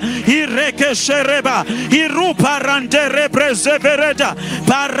jandara ireke shereba iruparande represevereda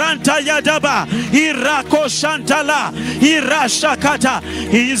paranta yadaba irako shantala irashakata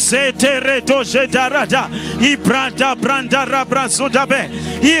izeteredo jedarada ibranda branda rabrazudabe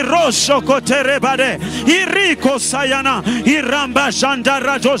irosho koterebade iriko sayana iramba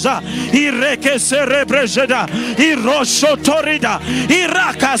jandara joza ireke serebrejeda irosho torida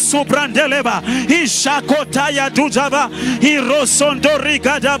iraka subrandeleba ishakotaya dujaba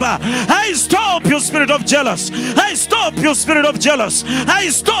irosondorigadaba. I stop you, spirit of jealous. I stop you, spirit of jealous. I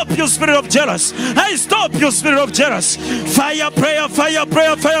stop you, spirit of jealous. I stop you, spirit of jealous. Fire prayer, fire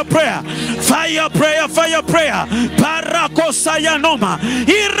prayer, fire prayer, fire prayer, fire prayer. Parako sayanoma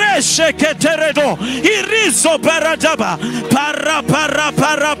ireshe keteredo irizo baradaba para para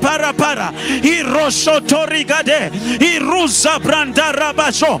para para para irosho torigade iruza branda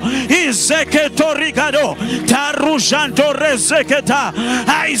rabasho izeke torigado tarujanto rezeketa.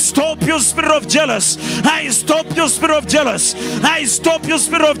 I stop you, spirit of jealous. I stop you, spirit of jealous. I stop you,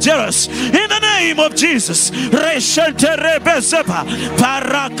 spirit of jealous. In the name of Jesus. Reshente rebezepa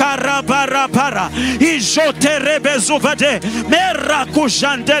para para para para ijote rebezuvade merakush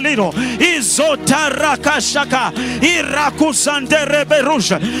jandeliro izotaraka shaka irakusandere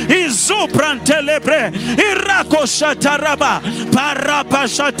beruja izuprantelebre irakoshataraba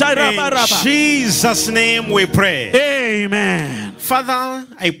parapashataraba. In Jesus' name we pray. Amen. Father,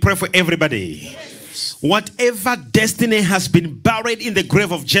 I pray for everybody. Whatever destiny has been buried in the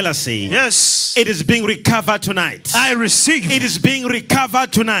grave of jealousy, Yes, it is being recovered tonight. I receive. It is being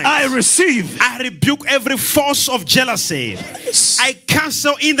recovered tonight. I receive. I rebuke every force of jealousy. I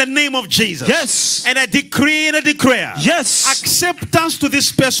cancel in the name of Jesus. Yes. And I decree and I declare. Yes. Acceptance to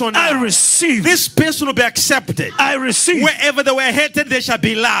this person now. I receive. This person will be accepted. I receive. Wherever they were hated, they shall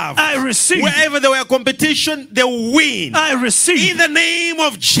be loved. I receive. Wherever there were competition, they will win. I receive. In the name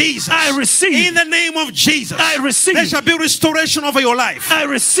of Jesus. I receive. In the name of Jesus. I receive. There shall be restoration over your life. I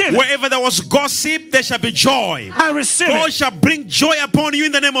receive. Wherever there was gossip, there shall be joy. I receive. God shall bring joy upon you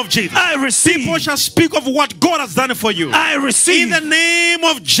in the name of Jesus. I receive. People shall speak of what God has done for you. I receive. In the name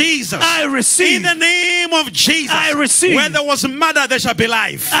of Jesus. I receive. In the name of Jesus. I receive. Where there was murder, there shall be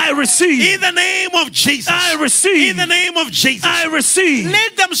life. I receive. In the name of Jesus. I receive. In the name of Jesus. I receive.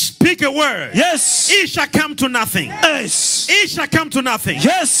 Let them speak a word. Yes. It shall come to nothing. Yes. It shall come to nothing.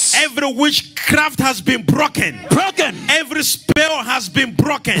 Yes. Every witchcraft has been broken. Broken. Every spell has been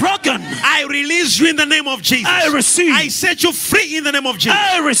broken. Broken. I release you in the name of Jesus. I receive. I set you free in the name of Jesus.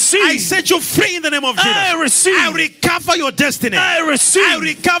 I receive. I set you free in the name of Jesus. I receive. I recover your destiny. I receive. I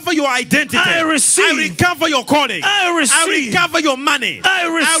recover your identity. I receive. I recover your calling. I receive. I recover your money. I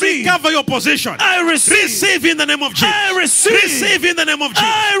receive. I recover your position. I receive. Receive in the name of Jesus. I receive. Receive in the name of Jesus.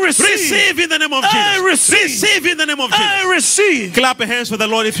 I receive. Receive in the name of Jesus. I receive. Receive in the name of Jesus. I receive. Clap your hands for the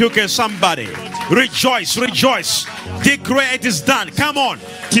Lord if you can. Somebody rejoice, rejoice. Declare it is done. Come on,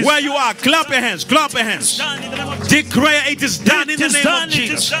 where you are, clap your hands, clap your hands. Declare it is done in the name of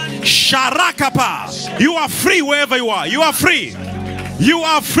Jesus. Sharakapa. You are free wherever you are. You are free. You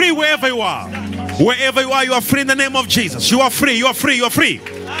are free wherever you are. Wherever you are free in the name of Jesus. You are free. You are free. You are free.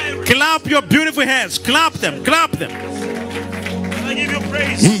 Clap your beautiful hands. Clap them. Clap them. I give you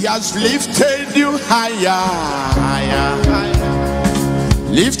praise. He has lifted you higher, higher, higher.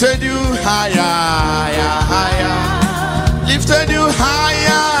 Lifted you higher, higher, higher. Lifted you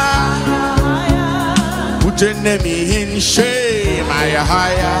higher. Put your enemy in shame, higher,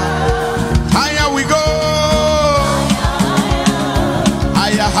 higher. Higher we go.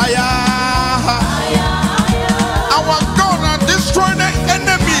 Higher, higher. Our God has destroyed the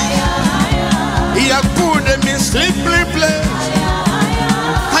enemy. He has put them in slippery place.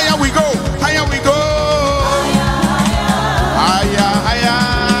 Higher we go. Higher we go. Higher, higher.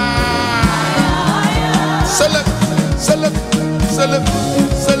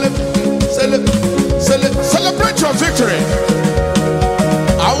 Celebrate your victory.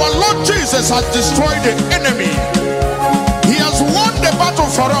 Our Lord Jesus has destroyed the enemy. He has won the battle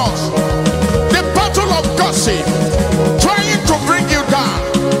for us. The battle of gossip, trying to bring you down.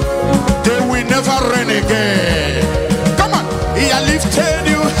 They will never reign again. Come on. He has lifted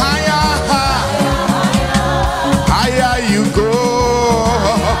you higher. Higher you go.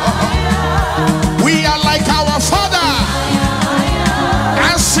 We are like our Father,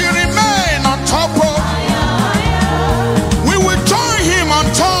 as He remain on top of, we will join Him on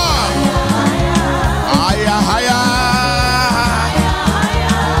top. Higher, higher.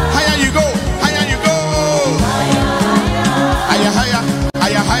 Higher you go. Higher you go. Higher, higher.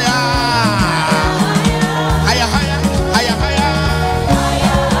 Higher, higher. Higher, higher. Higher, higher.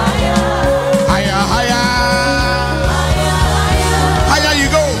 Higher, higher. Higher you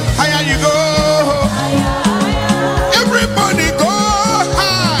go. Higher you go. Everybody go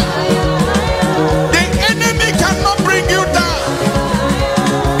high. The enemy cannot bring you down,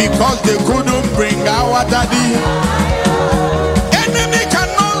 because they couldn't bring our daddy. Enemy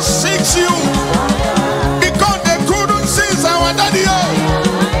cannot seize you, because they couldn't seize our daddy.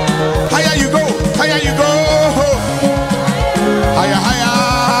 Higher you go. Higher you go. Higher, higher.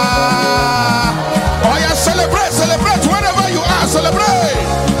 Oh yeah, celebrate, celebrate wherever you are. Celebrate.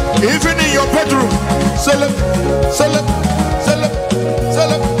 Even in your bedroom. Celebrate.